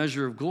with a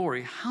measure of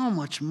glory, how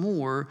much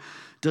more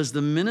does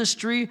the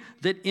ministry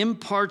that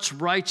imparts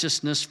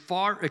righteousness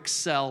far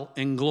excel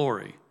in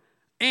glory?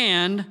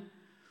 And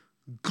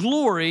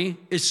glory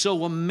is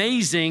so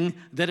amazing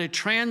that it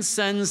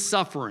transcends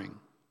suffering.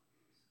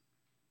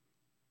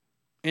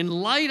 In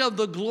light of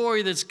the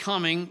glory that's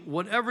coming,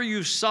 whatever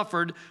you've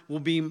suffered will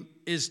be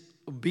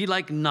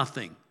like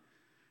nothing.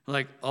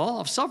 Like,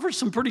 I've suffered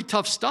some pretty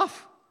tough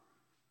stuff.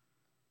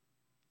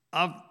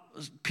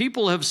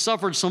 People have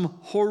suffered some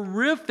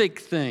horrific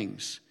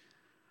things.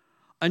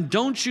 And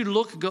don't you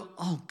look and go,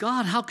 oh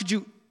God, how could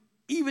you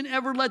even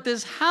ever let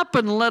this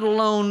happen, let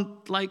alone,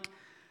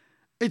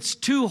 it's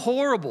too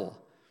horrible.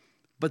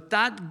 But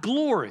that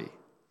glory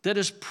that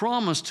is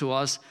promised to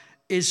us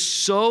is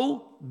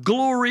so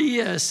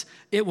glorious,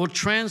 it will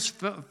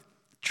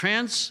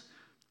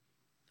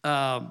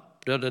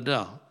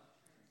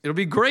it'll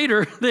be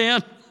greater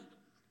than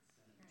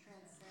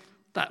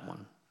that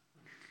one.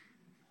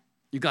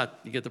 You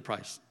get the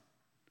price.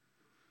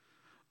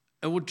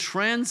 It will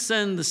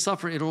transcend the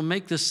suffering. It will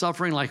make this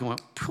suffering like it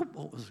went,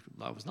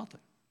 that was nothing.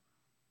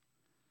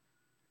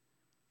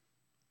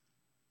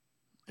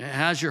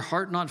 Has your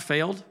heart not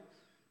failed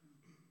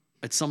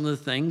at some of the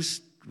things,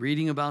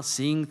 reading about,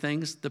 seeing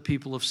things that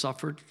people have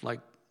suffered?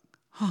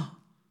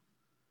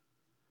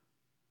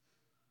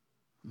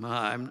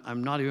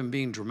 I'm not even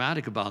being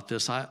dramatic about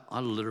this. I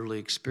literally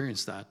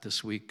experienced that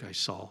this week. I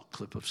saw a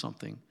clip of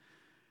something.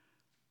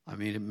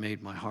 It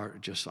made my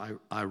heart just,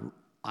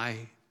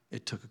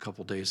 it took a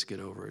couple days to get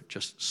over it.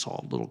 Just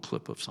saw a little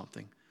clip of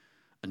something,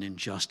 an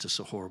injustice,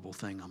 a horrible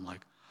thing. I'm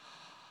like,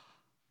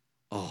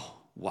 oh,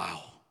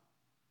 wow.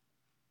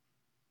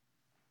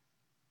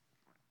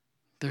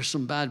 There's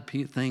some bad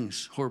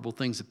things, horrible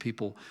things that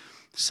people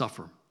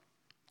suffer.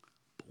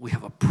 But we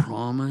have a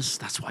promise.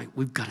 That's why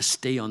we've got to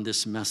stay on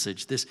this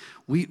message.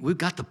 We've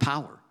got the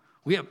power.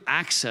 We have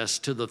access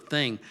to the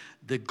thing,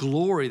 the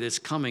glory that's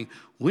coming.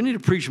 We need to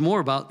preach more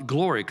about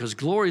glory because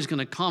glory is going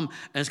to come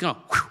and it's going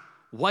to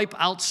wipe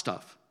out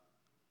stuff.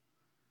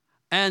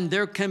 And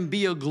there can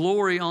be a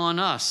glory on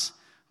us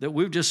that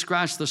we've just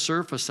scratched the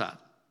surface at.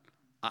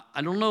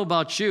 I don't know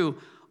about you.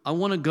 I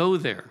want to go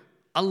there.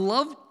 I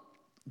love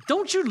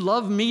Don't you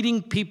love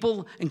meeting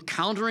people,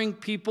 encountering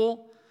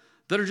people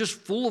that are just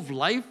full of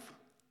life?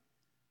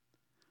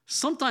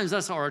 Sometimes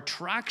that's our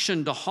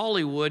attraction to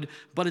Hollywood,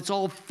 but it's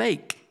all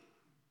fake.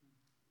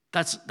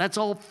 That's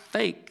all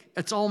fake.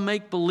 It's all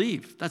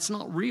make-believe. That's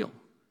not real.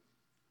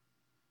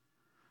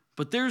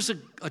 But there's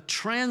a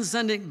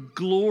transcendent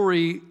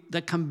glory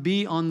that can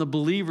be on the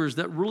believers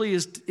that really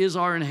is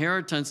our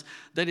inheritance,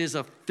 that is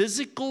a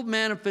physical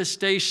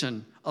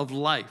manifestation of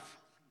life.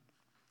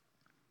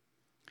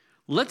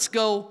 Let's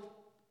go,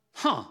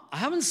 I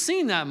haven't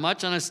seen that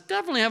much, and I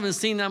definitely haven't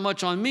seen that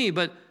much on me,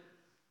 but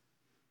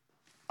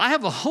I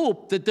have a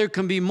hope that there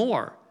can be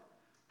more.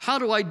 How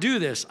do I do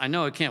this? I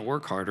know I can't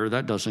work harder.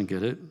 That doesn't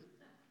get it.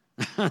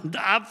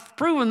 I've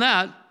proven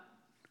that.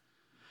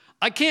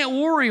 I can't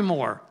worry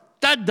more.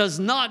 That does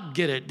not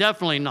get it.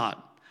 Definitely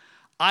not.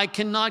 I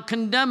cannot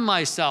condemn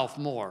myself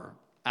more.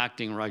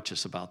 Acting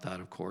righteous about that,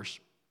 of course.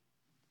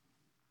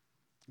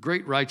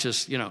 Great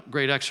righteous,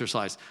 great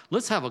exercise.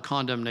 Let's have a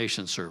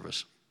condemnation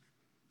service.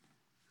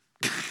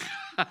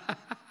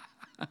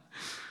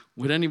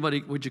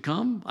 Would you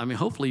come? I mean,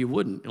 hopefully you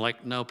wouldn't.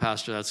 Like, no,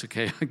 Pastor, that's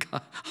okay. I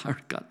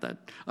already got that.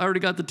 I already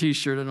got the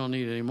t-shirt. I don't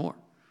need it anymore.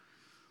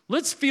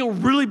 Let's feel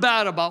really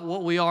bad about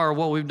what we are,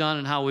 what we've done,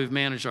 and how we've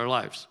managed our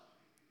lives.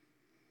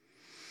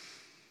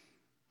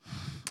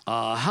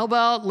 How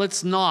about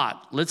let's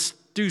not? Let's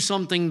do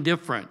something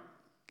different.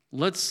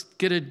 Let's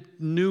get a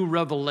new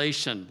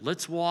revelation.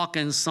 Let's walk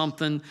in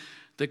something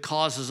that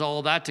causes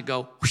all that to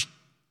go whoosh.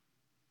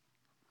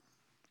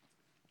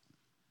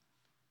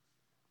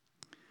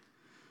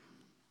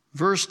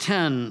 Verse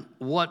 10,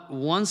 what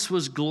once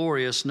was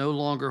glorious no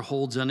longer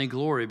holds any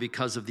glory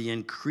because of the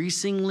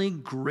increasingly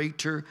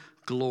greater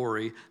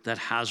glory that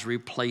has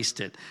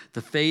replaced it.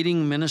 The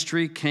fading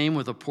ministry came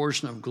with a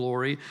portion of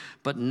glory,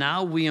 but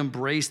now we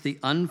embrace the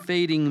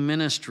unfading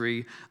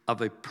ministry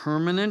of a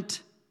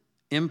permanent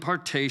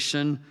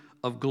impartation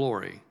of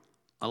glory.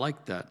 I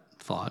like that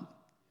thought.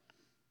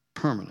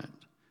 Permanent.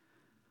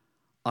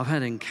 I've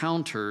had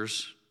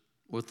encounters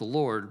with the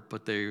Lord,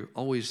 but they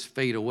always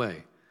fade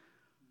away,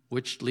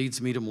 which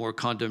leads me to more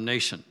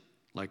condemnation.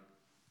 Like,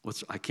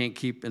 I can't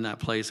keep in that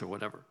place or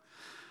whatever.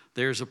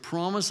 There's a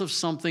promise of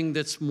something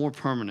that's more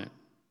permanent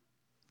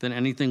than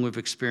anything we've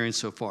experienced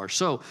so far.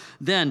 So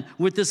then,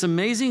 with this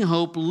amazing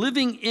hope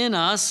living in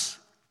us,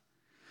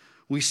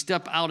 we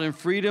step out in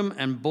freedom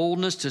and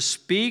boldness to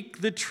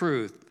speak the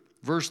truth.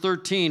 Verse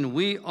 13,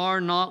 we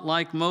are not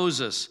like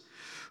Moses,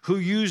 who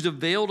used a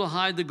veil to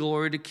hide the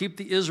glory to keep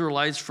the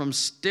Israelites from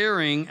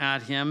staring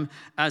at him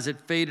as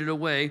it faded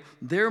away.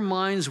 Their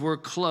minds were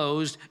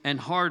closed and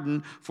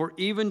hardened, for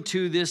even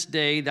to this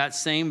day that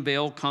same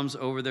veil comes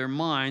over their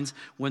minds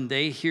when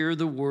they hear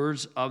the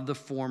words of the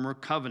former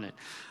covenant.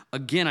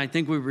 Again, I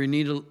think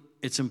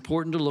it's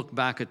important to look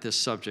back at this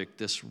subject,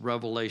 this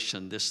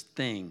revelation, this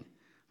thing,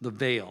 the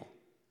veil.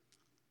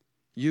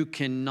 You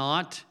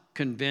cannot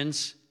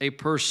convince a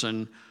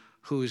person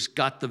who's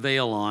got the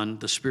veil on,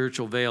 the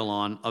spiritual veil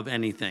on, of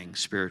anything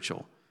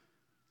spiritual.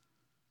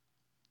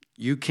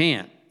 You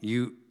can't.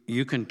 You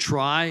can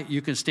try.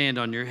 You can stand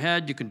on your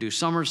head. You can do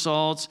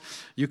somersaults.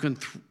 You can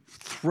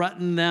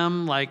threaten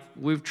them like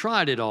we've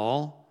tried it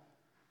all.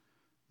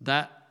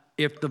 That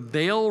if the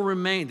veil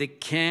remains, they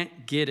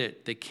can't get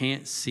it. They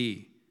can't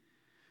see.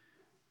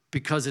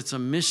 Because it's a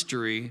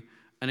mystery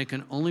and it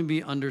can only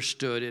be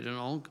understood. It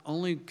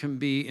only can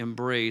be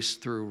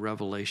embraced through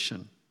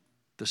revelation,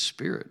 the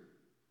Spirit.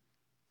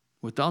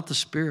 Without the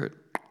Spirit.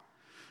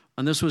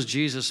 And this was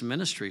Jesus'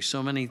 ministry.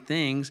 So many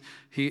things,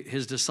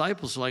 his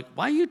disciples are like,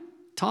 why are you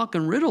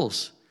talking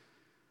riddles?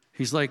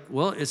 He's like,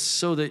 well, it's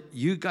so that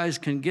you guys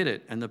can get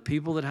it, and the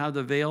people that have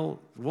the veil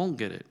won't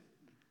get it.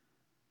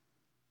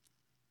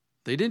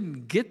 They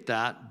didn't get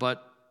that,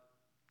 but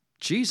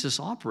Jesus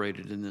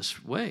operated in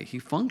this way. He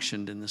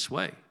functioned in this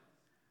way.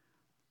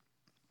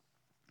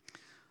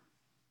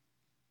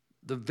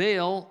 The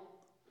veil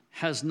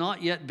has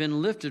not yet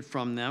been lifted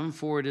from them,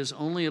 for it is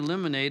only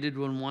eliminated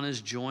when one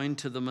is joined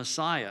to the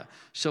Messiah.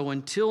 So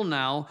until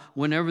now,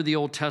 whenever the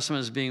Old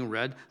Testament is being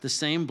read, the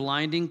same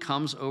blinding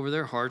comes over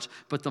their hearts.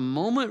 But the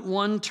moment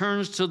one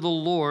turns to the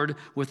Lord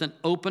with an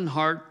open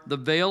heart, the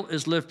veil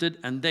is lifted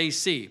and they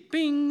see.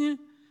 Bing!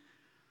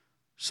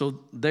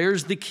 So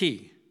there's the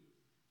key.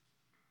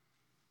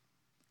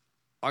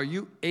 Are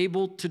you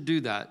able to do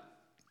that?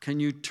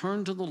 Can you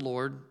turn to the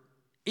Lord?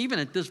 Even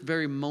at this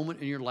very moment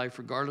in your life,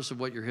 regardless of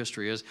what your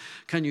history is,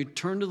 can you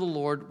turn to the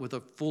Lord with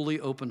a fully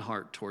open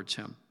heart towards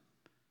him?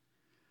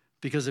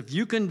 Because if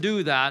you can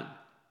do that,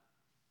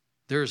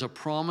 there's a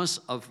promise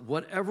of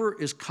whatever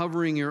is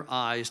covering your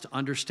eyes to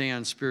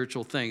understand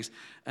spiritual things.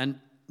 And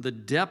the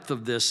depth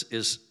of this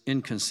is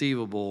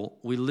inconceivable.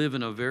 We live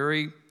in a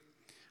very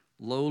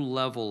low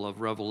level of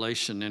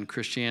revelation in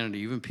Christianity.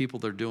 Even people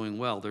that are doing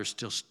well, there's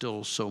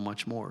still so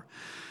much more.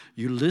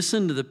 You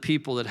listen to the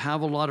people that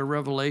have a lot of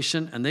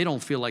revelation, and they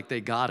don't feel like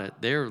they got it.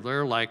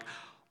 They're like,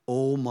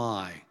 oh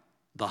my,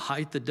 the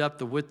height, the depth,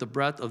 the width, the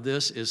breadth of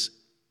this is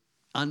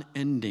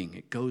unending.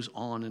 It goes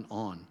on and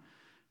on.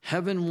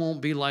 Heaven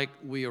won't be like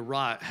we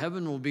arrive.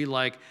 Heaven will be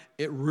like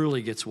it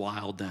really gets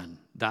wild then.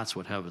 That's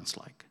what heaven's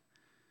like.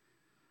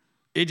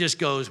 It just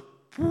goes,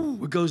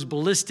 it goes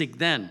ballistic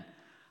then.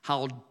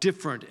 How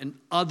different and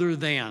other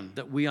than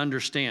that we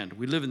understand.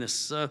 We live in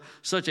this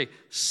such a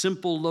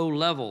simple, low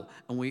level,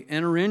 and we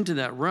enter into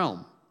that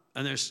realm.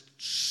 And there's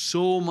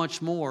so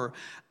much more,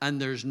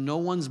 and there's no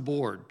one's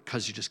bored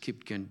because you just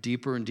keep getting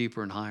deeper and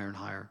deeper and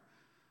higher,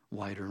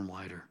 wider and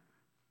wider,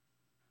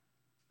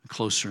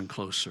 closer and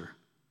closer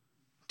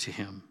to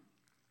him.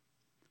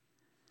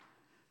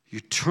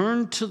 You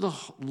turn to the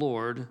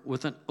Lord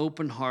with an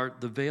open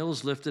heart, the veil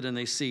is lifted and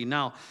they see.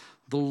 Now,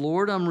 the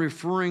Lord I'm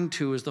referring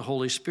to is the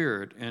Holy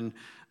Spirit. And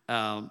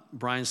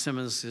Brian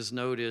Simmons, his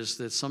note is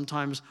that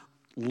sometimes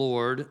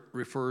Lord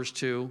refers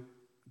to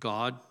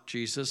God,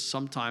 Jesus.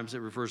 Sometimes it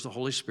refers to the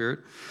Holy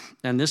Spirit.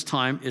 And this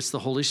time it's the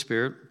Holy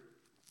Spirit.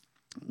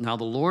 Now,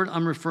 the Lord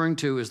I'm referring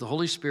to is the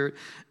Holy Spirit.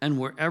 And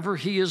wherever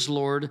he is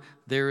Lord,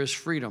 there is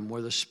freedom.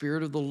 Where the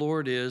Spirit of the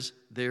Lord is,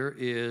 there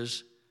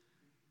is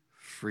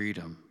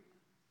freedom.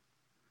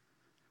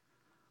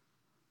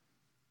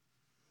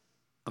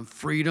 And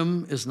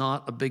freedom is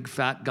not a big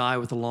fat guy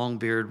with a long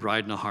beard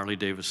riding a Harley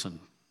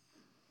Davidson.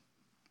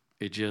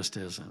 It just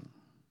isn't.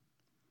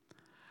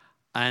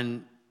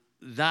 And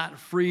that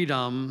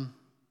freedom,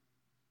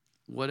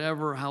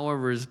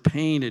 however is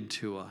painted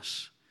to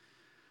us,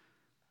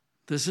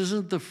 this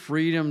isn't the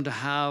freedom to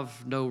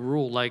have no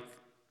rule. Like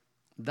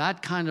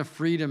that kind of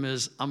freedom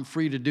is I'm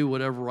free to do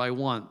whatever I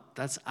want.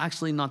 That's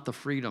actually not the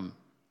freedom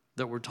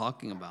that we're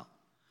talking about.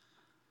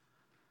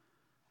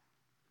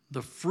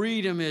 The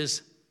freedom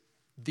is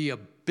the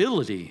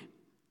ability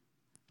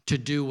to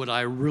do what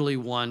I really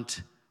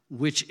want,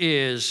 which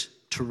is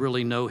to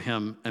really know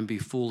him and be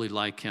fully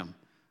like him,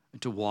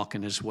 and to walk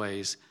in his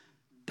ways.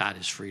 That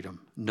is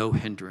freedom, no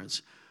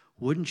hindrance.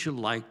 Wouldn't you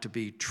like to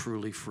be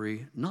truly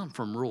free? Not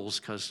from rules,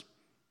 because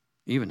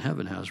even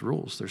heaven has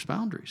rules. There's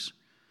boundaries.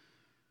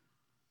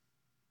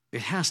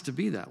 It has to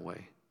be that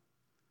way.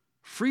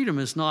 Freedom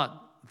is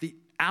not the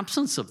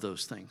absence of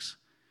those things.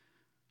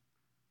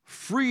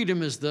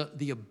 Freedom is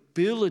the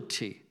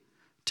ability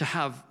to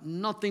have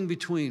nothing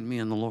between me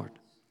and the Lord.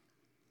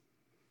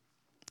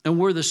 And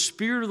where the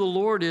Spirit of the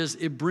Lord is,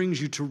 it brings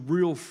you to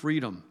real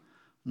freedom,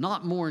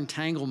 not more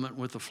entanglement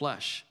with the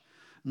flesh,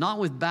 not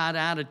with bad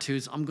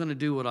attitudes, I'm going to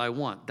do what I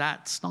want.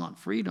 That's not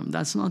freedom.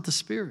 That's not the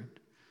Spirit.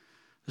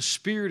 The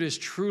Spirit is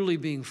truly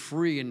being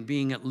free and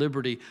being at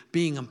liberty,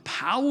 being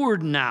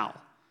empowered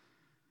now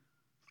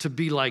to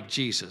be like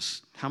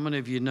Jesus. How many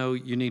of you know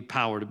you need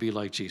power to be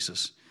like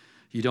Jesus?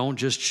 You don't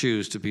just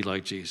choose to be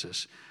like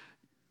Jesus.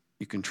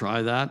 You can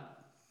try that.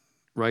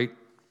 Write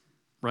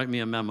me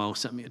a memo,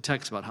 send me a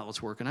text about how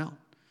it's working out.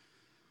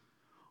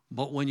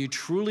 But when you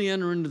truly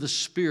enter into the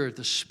Spirit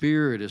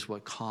is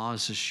what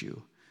causes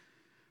you.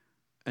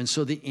 And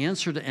so the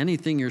answer to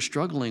anything you're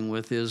struggling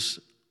with is,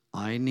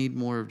 I need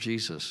more of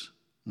Jesus,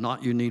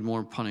 not you need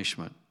more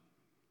punishment.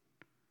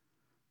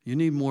 You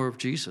need more of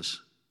Jesus.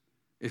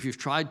 If you've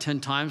tried 10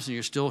 times and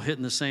you're still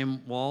hitting the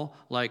same wall,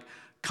 like,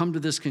 come to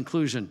this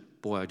conclusion,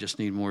 boy, I just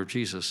need more of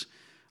Jesus.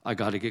 I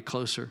got to get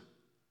closer.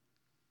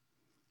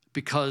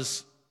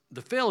 Because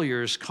the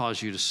failures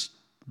cause you to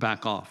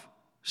back off,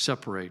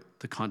 separate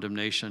the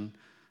condemnation,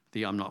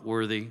 the I'm not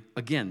worthy.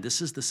 Again,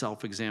 this is the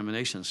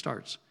self-examination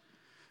starts.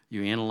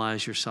 You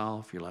analyze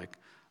yourself. You're like,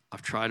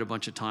 I've tried a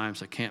bunch of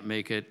times. I can't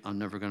make it. I'm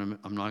not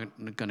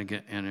going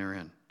to enter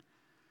in.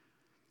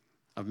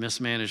 I've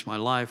mismanaged my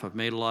life. I've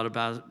made a lot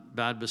of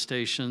bad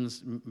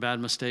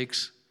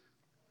mistakes.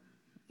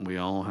 We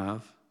all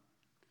have.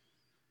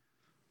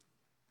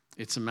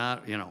 It's a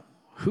matter,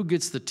 who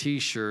gets the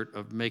T-shirt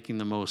of making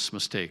the most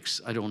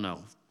mistakes? I don't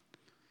know.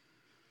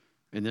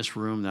 In this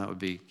room, that would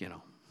be,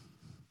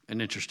 an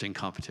interesting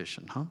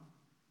competition, huh?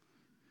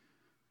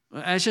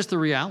 It's just the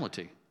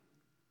reality.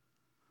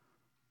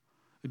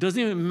 It doesn't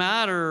even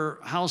matter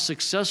how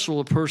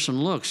successful a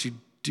person looks. You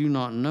do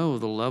not know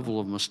the level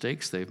of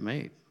mistakes they've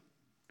made.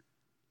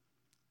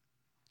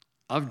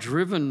 I've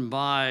driven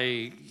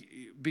by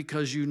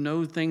because you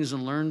know things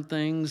and learn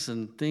things,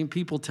 and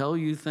people tell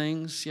you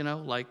things,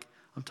 like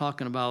I'm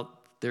talking about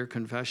their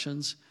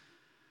confessions.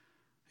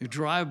 You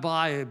drive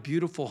by a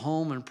beautiful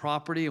home and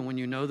property, and when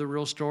you know the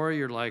real story,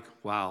 you're like,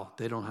 wow,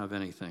 they don't have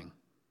anything.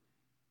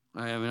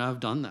 I've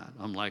done that.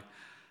 I'm like,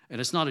 and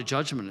it's not a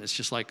judgment. It's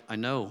just like, I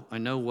know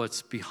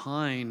what's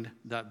behind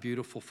that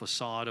beautiful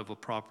facade of a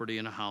property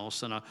and a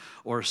house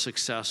or a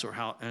success or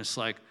how, and it's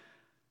like,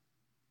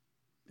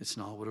 it's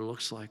not what it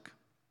looks like.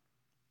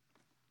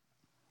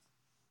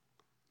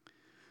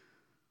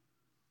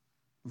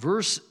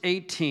 Verse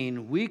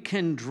 18, we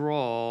can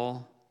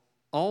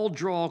all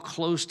draw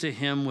close to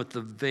him with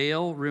the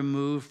veil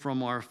removed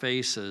from our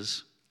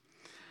faces.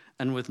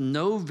 And with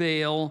no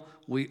veil,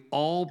 we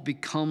all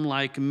become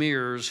like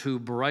mirrors who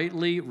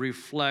brightly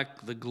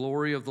reflect the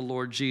glory of the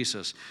Lord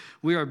Jesus.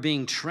 We are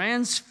being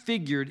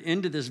transfigured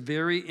into this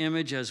very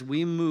image as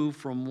we move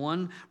from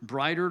one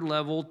brighter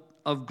level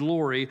of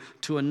glory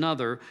to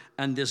another.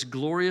 And this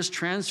glorious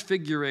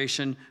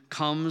transfiguration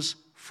comes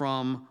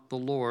from the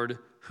Lord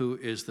who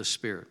is the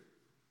Spirit.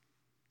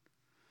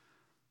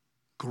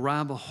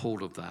 Grab a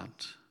hold of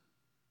that.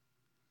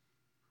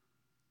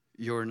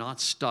 You're not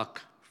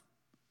stuck,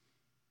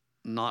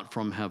 not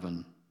from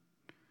heaven.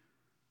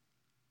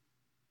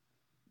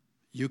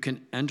 You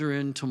can enter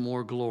into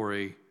more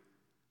glory,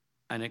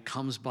 and it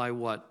comes by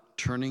what?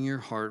 Turning your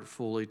heart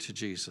fully to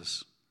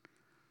Jesus.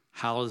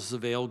 How does the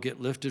veil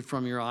get lifted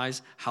from your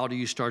eyes? How do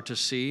you start to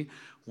see?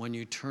 When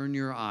you turn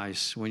your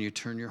eyes, when you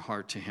turn your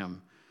heart to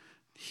him,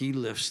 he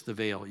lifts the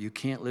veil. You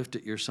can't lift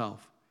it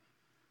yourself.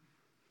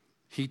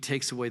 He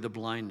takes away the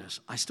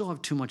blindness. I still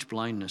have too much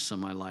blindness in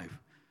my life.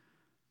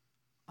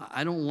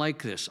 I don't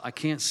like this. I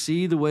can't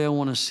see the way I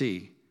want to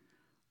see.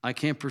 I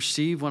can't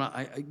perceive when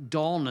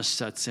dullness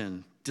sets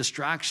in.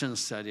 Distractions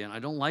set in. I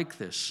don't like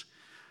this.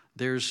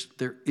 There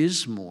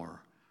is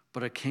more,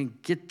 but I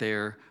can't get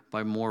there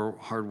by more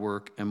hard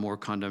work and more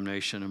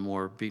condemnation and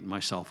more beating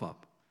myself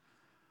up.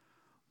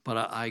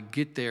 But I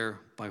get there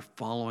by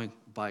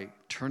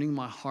turning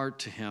my heart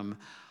to him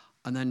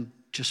and then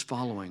just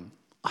following.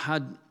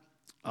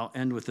 I'll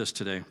end with this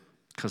today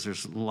because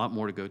there's a lot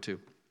more to go to.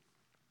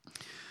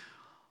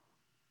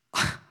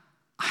 I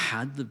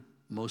had the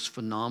most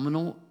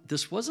phenomenal,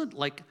 this wasn't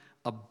like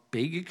a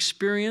big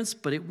experience,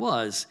 but it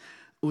was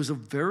a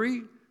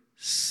very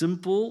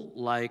simple,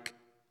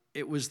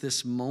 it was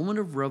this moment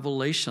of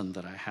revelation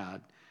that I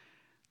had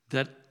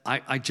that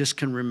I just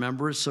can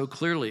remember it so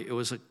clearly. It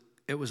was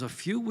a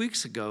few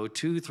weeks ago,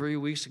 2-3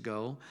 weeks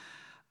ago,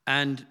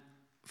 and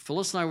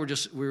Phyllis and I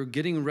we were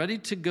getting ready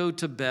to go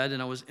to bed,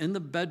 and I was in the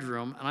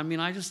bedroom,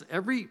 and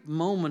every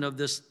moment of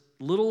this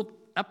little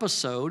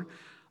episode,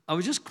 I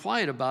was just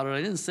quiet about it.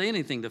 I didn't say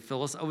anything to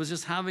Phyllis. I was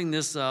just having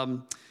this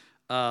epiphany.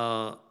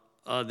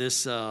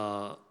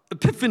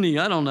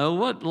 I don't know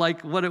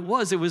what it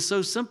was. It was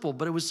so simple,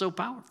 but it was so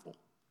powerful.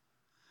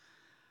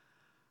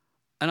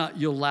 And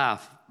you'll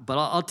laugh, but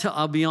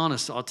I'll be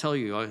honest. I'll tell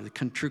you,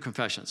 true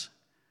confessions.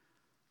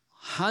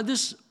 I had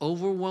this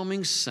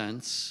overwhelming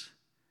sense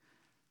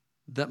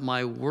that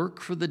my work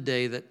for the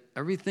day, that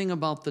everything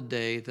about the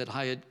day that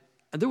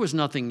there was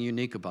nothing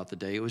unique about the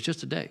day. It was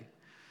just a day.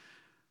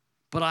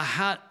 But I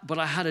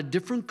had a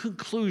different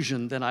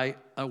conclusion than I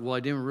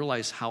didn't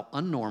realize how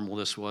unnormal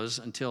this was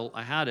until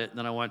I had it. And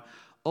then I went,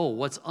 oh,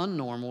 what's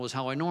unnormal is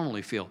how I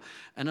normally feel.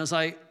 And as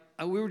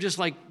we were just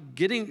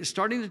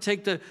starting to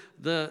take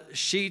the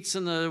sheets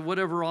and the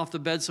whatever off the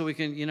bed so we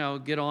can,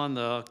 get on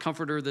the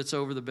comforter that's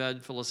over the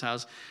bed Phyllis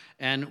has.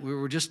 And we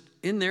were just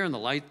in there and the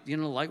light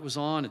was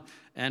on.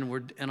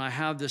 And I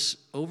have this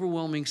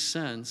overwhelming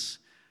sense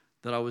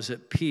that I was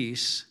at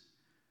peace,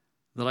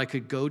 that I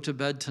could go to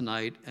bed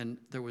tonight and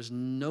there was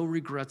no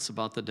regrets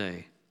about the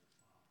day.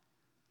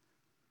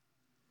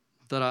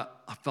 That I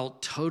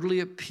felt totally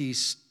at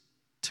peace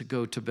to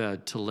go to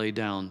bed, to lay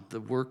down. The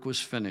work was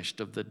finished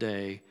of the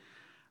day,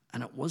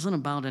 and it wasn't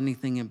about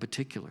anything in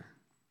particular.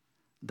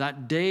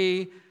 That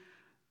day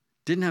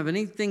didn't have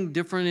anything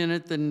different in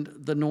it than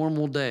the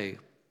normal day,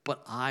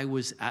 but I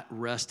was at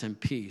rest and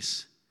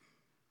peace.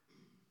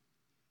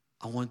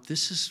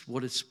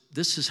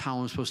 This is how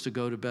I'm supposed to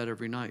go to bed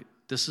every night.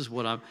 This is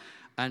what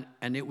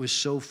and it was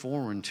so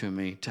foreign to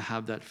me to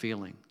have that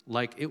feeling.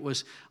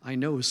 I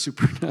know it's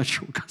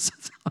supernatural because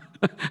it's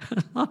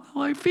not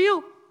how I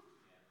feel.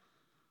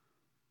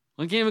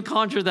 I can't even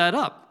conjure that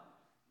up.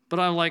 But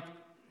I'm like,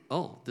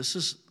 oh, this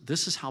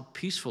is how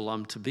peaceful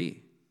I'm to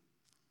be.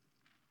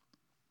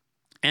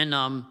 And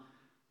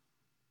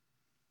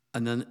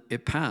then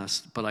it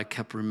passed, but I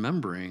kept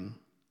remembering,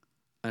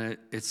 and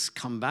it's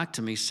come back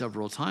to me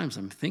several times.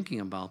 I'm thinking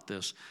about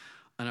this,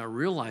 and I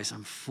realize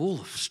I'm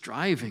full of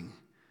striving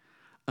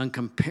and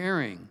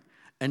comparing,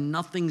 and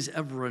nothing's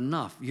ever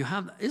enough.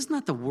 Isn't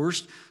that the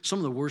worst? Some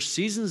of the worst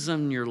seasons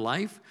in your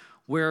life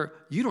where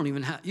you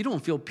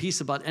don't feel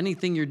peace about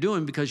anything you're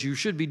doing because you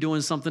should be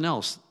doing something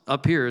else.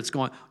 Up here, it's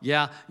going,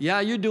 yeah,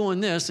 you're doing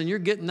this and you're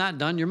getting that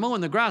done. You're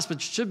mowing the grass, but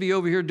you should be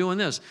over here doing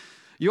this.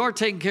 You are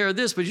taking care of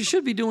this, but you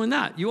should be doing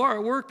that. You are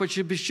at work, but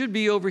you should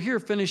be over here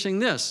finishing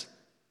this.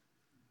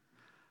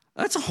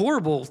 That's a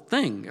horrible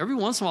thing. Every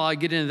once in a while I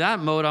get into that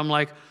mode. I'm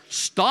like,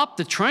 stop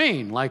the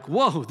train.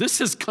 Whoa,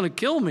 this is going to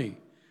kill me.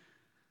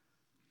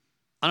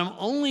 And I'm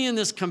only in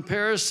this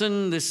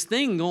comparison, this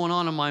thing going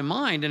on in my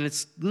mind, and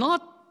it's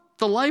not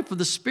the life of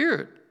the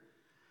Spirit.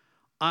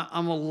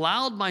 I'm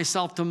allowed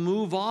myself to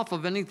move off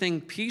of anything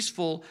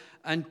peaceful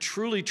and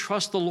truly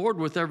trust the Lord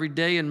with every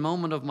day and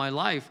moment of my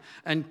life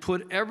and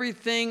put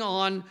everything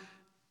on,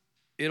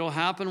 it'll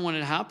happen when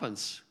it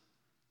happens.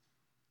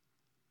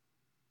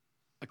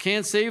 I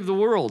can't save the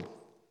world.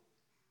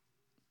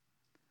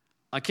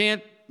 I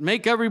can't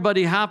make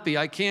everybody happy.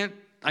 I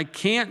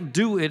can't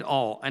do it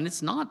all. And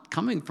it's not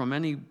coming from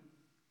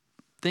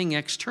anything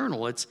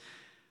external. It's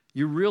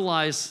you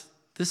realize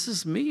this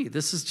is me.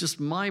 This is just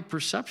my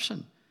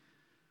perception.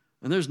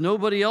 And there's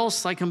nobody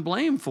else I can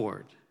blame for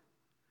it.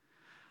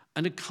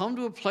 And to come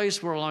to a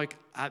place where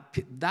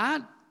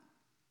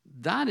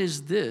that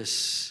is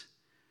this.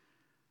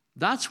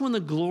 That's when the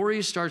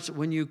glory starts,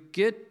 when you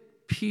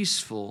get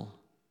peaceful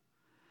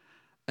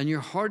and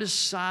your heart is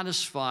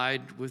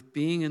satisfied with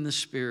being in the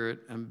Spirit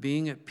and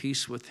being at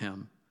peace with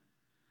Him.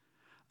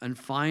 And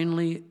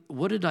finally,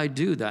 what did I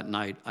do that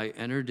night? I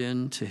entered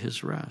into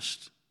His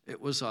rest.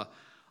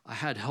 I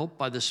had help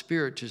by the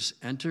Spirit to just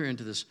enter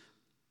into the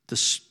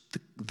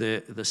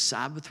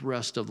Sabbath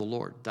rest of the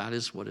Lord. That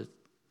is what it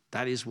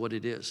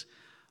is.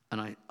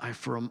 And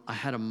I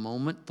had a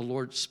moment.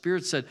 The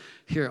Spirit said,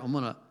 "Here, I'm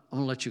gonna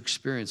let you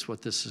experience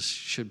what this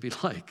should be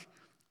like."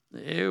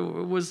 It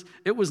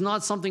was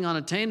not something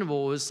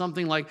unattainable. It was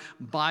something like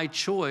by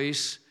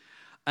choice.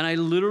 And I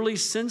literally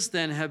since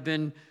then have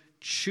been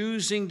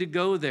choosing to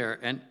go there.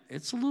 And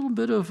it's a little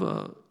bit of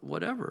a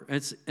whatever.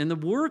 And the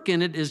work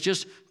in it is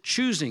just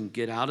choosing.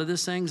 Get out of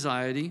this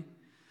anxiety.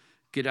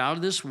 Get out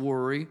of this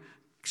worry.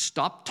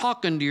 Stop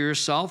talking to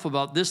yourself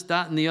about this,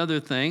 that, and the other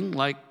thing.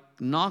 Like,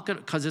 not gonna,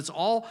 because it's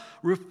all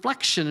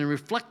reflection and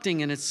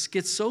reflecting, and it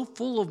gets so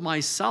full of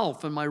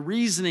myself and my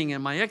reasoning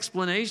and my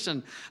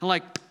explanation. And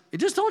like,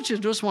 don't you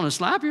just want to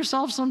slap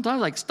yourself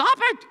sometimes? Like, stop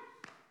it!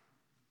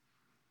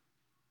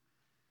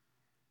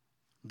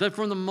 That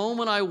from the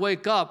moment I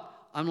wake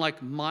up, I'm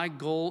like, my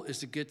goal is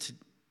to get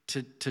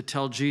to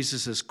tell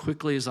Jesus as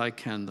quickly as I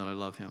can that I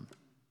love Him.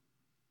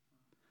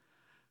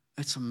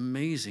 It's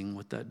amazing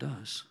what that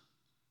does.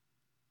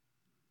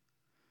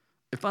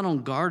 If I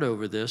don't guard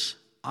over this,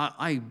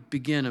 I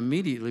begin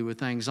immediately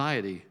with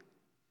anxiety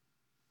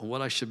on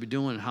what I should be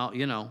doing, how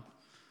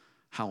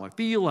I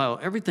feel, how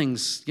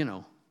everything's,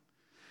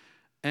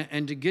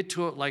 and to get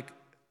to it, like,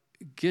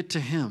 get to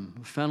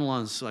Him.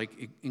 Fenelon's like,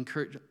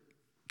 encourage,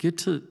 get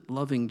to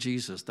loving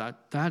Jesus.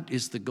 That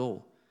is the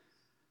goal.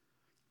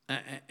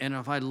 And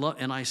if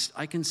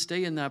I can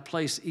stay in that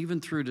place even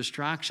through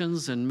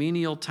distractions and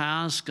menial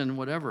tasks and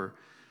whatever.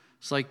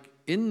 It's like,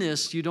 in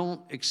this, you don't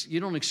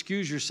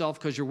excuse yourself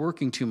because you're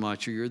working too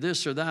much, or you're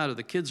this or that, or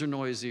the kids are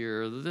noisy,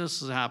 or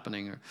this is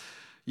happening. Or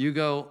you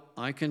go,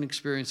 I can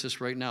experience this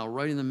right now,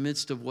 right in the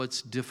midst of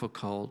what's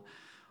difficult.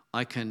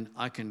 I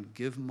can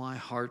give my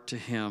heart to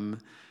Him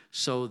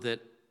so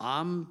that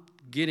I'm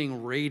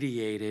getting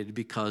radiated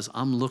because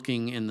I'm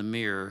looking in the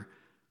mirror,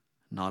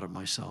 not at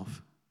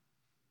myself.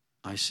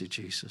 I see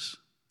Jesus.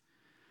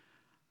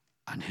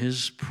 And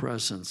His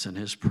presence and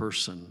His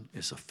person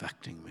is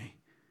affecting me.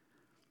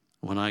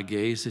 When I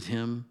gaze at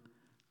Him,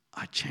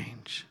 I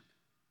change.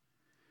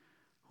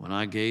 When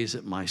I gaze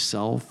at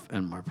myself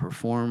and my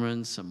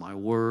performance and my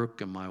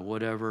work and my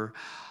whatever,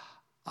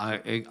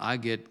 I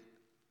get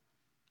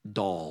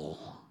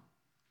dull,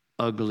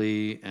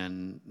 ugly,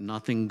 and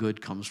nothing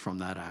good comes from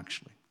that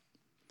actually.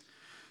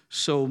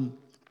 So,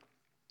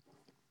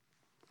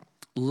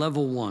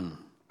 level 1.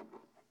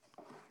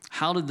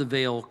 How did the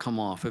veil come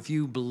off? If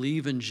you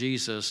believe in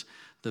Jesus,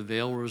 the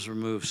veil was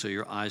removed so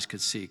your eyes could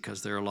see,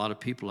 because there are a lot of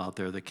people out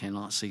there that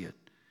cannot see it.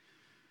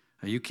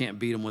 And you can't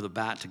beat them with a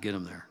bat to get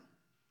them there,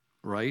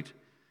 right?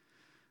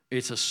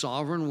 It's a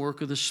sovereign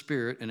work of the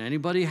Spirit, and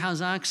anybody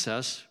has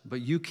access,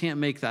 but you can't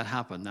make that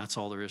happen. That's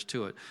all there is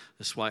to it.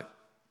 That's why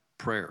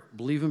prayer.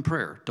 Believe in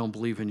prayer. Don't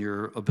believe in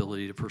your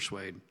ability to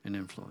persuade and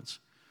influence.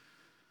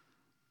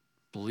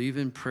 Believe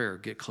in prayer.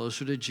 Get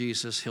closer to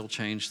Jesus. He'll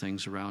change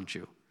things around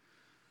you.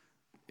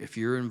 If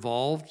you're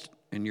involved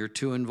and you're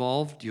too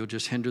involved, you'll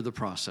just hinder the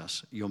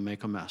process. You'll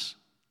make a mess.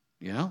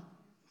 Yeah?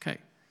 Okay.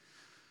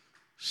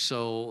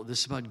 So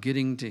this is about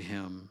getting to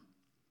Him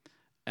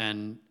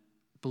and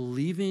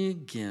believing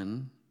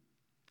again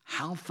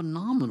how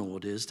phenomenal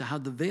it is to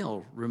have the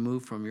veil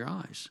removed from your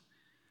eyes.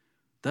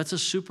 That's a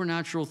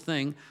supernatural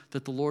thing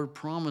that the Lord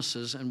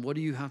promises, and what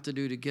do you have to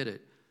do to get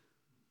it?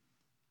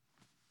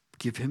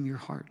 Give Him your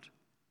heart.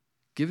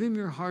 Give Him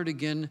your heart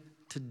again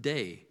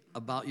today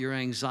about your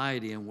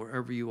anxiety and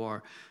wherever you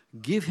are.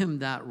 Give Him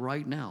that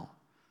right now.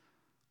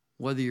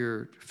 Whether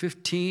you're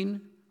 15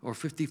 or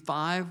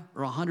 55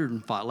 or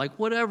 105, like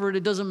whatever,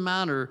 it doesn't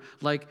matter.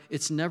 Like,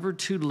 it's never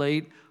too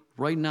late.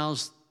 Right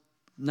now's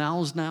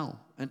now.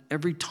 And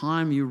every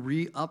time you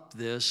re-up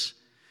this,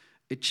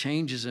 it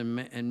changes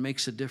and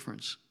makes a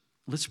difference.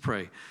 Let's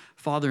pray.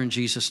 Father, in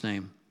Jesus'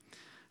 name,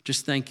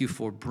 just thank You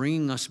for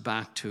bringing us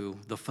back to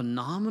the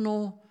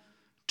phenomenal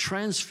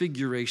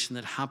transfiguration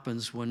that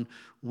happens when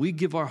we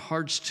give our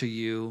hearts to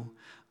You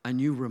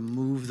and You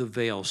remove the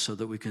veil so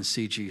that we can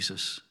see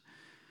Jesus.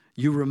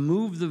 You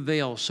remove the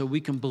veil so we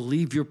can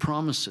believe Your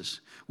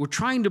promises. We're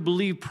trying to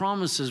believe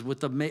promises with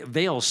the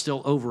veil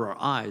still over our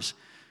eyes.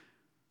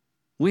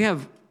 We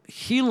have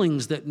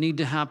healings that need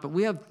to happen.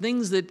 We have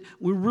things that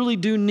we really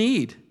do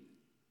need.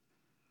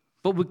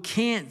 But we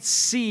can't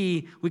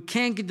see, we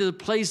can't get to the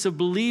place of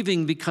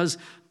believing because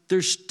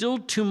there's still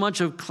too much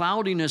of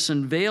cloudiness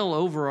and veil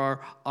over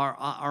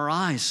our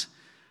eyes.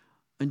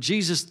 And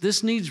Jesus,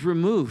 this needs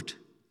removed.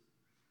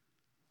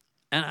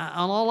 And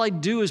all I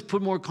do is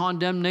put more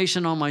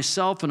condemnation on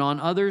myself and on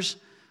others.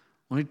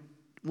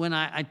 When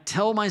I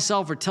tell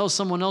myself or tell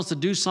someone else to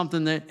do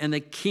something and they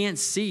can't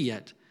see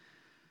yet.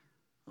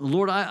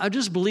 Lord, I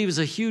just believe it's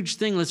a huge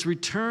thing. Let's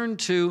return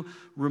to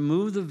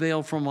remove the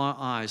veil from our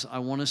eyes. I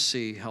want to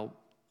see. Help.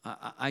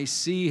 I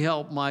see,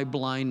 help my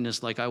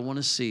blindness, like I want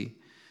to see.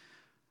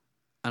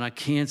 And I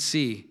can't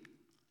see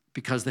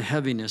because the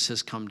heaviness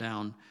has come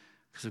down,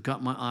 because I've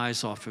got my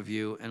eyes off of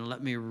you, and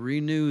let me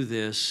renew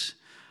this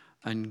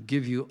and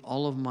give you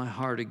all of my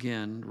heart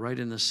again, right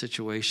in the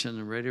situation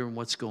and right in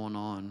what's going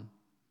on.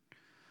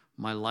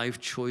 My life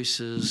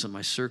choices and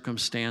my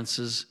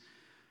circumstances,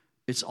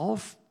 it's all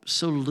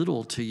so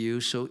little to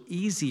you, so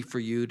easy for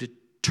you to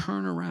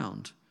turn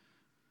around.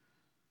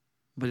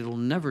 But it'll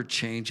never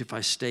change if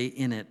I stay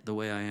in it the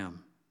way I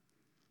am.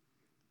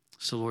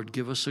 So Lord,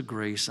 give us a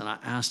grace, and I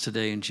ask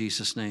today in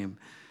Jesus' name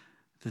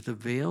that the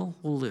veil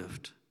will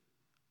lift,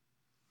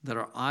 that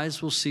our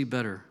eyes will see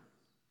better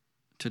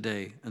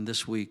today and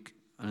this week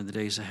and in the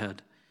days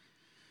ahead.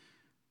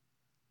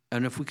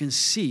 And if we can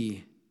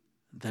see,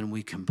 then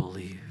we can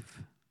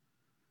believe.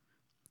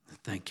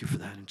 Thank you for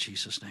that in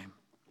Jesus' name.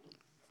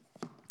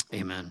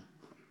 Amen.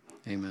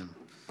 Amen.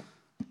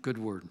 Good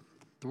word.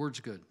 The word's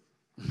good.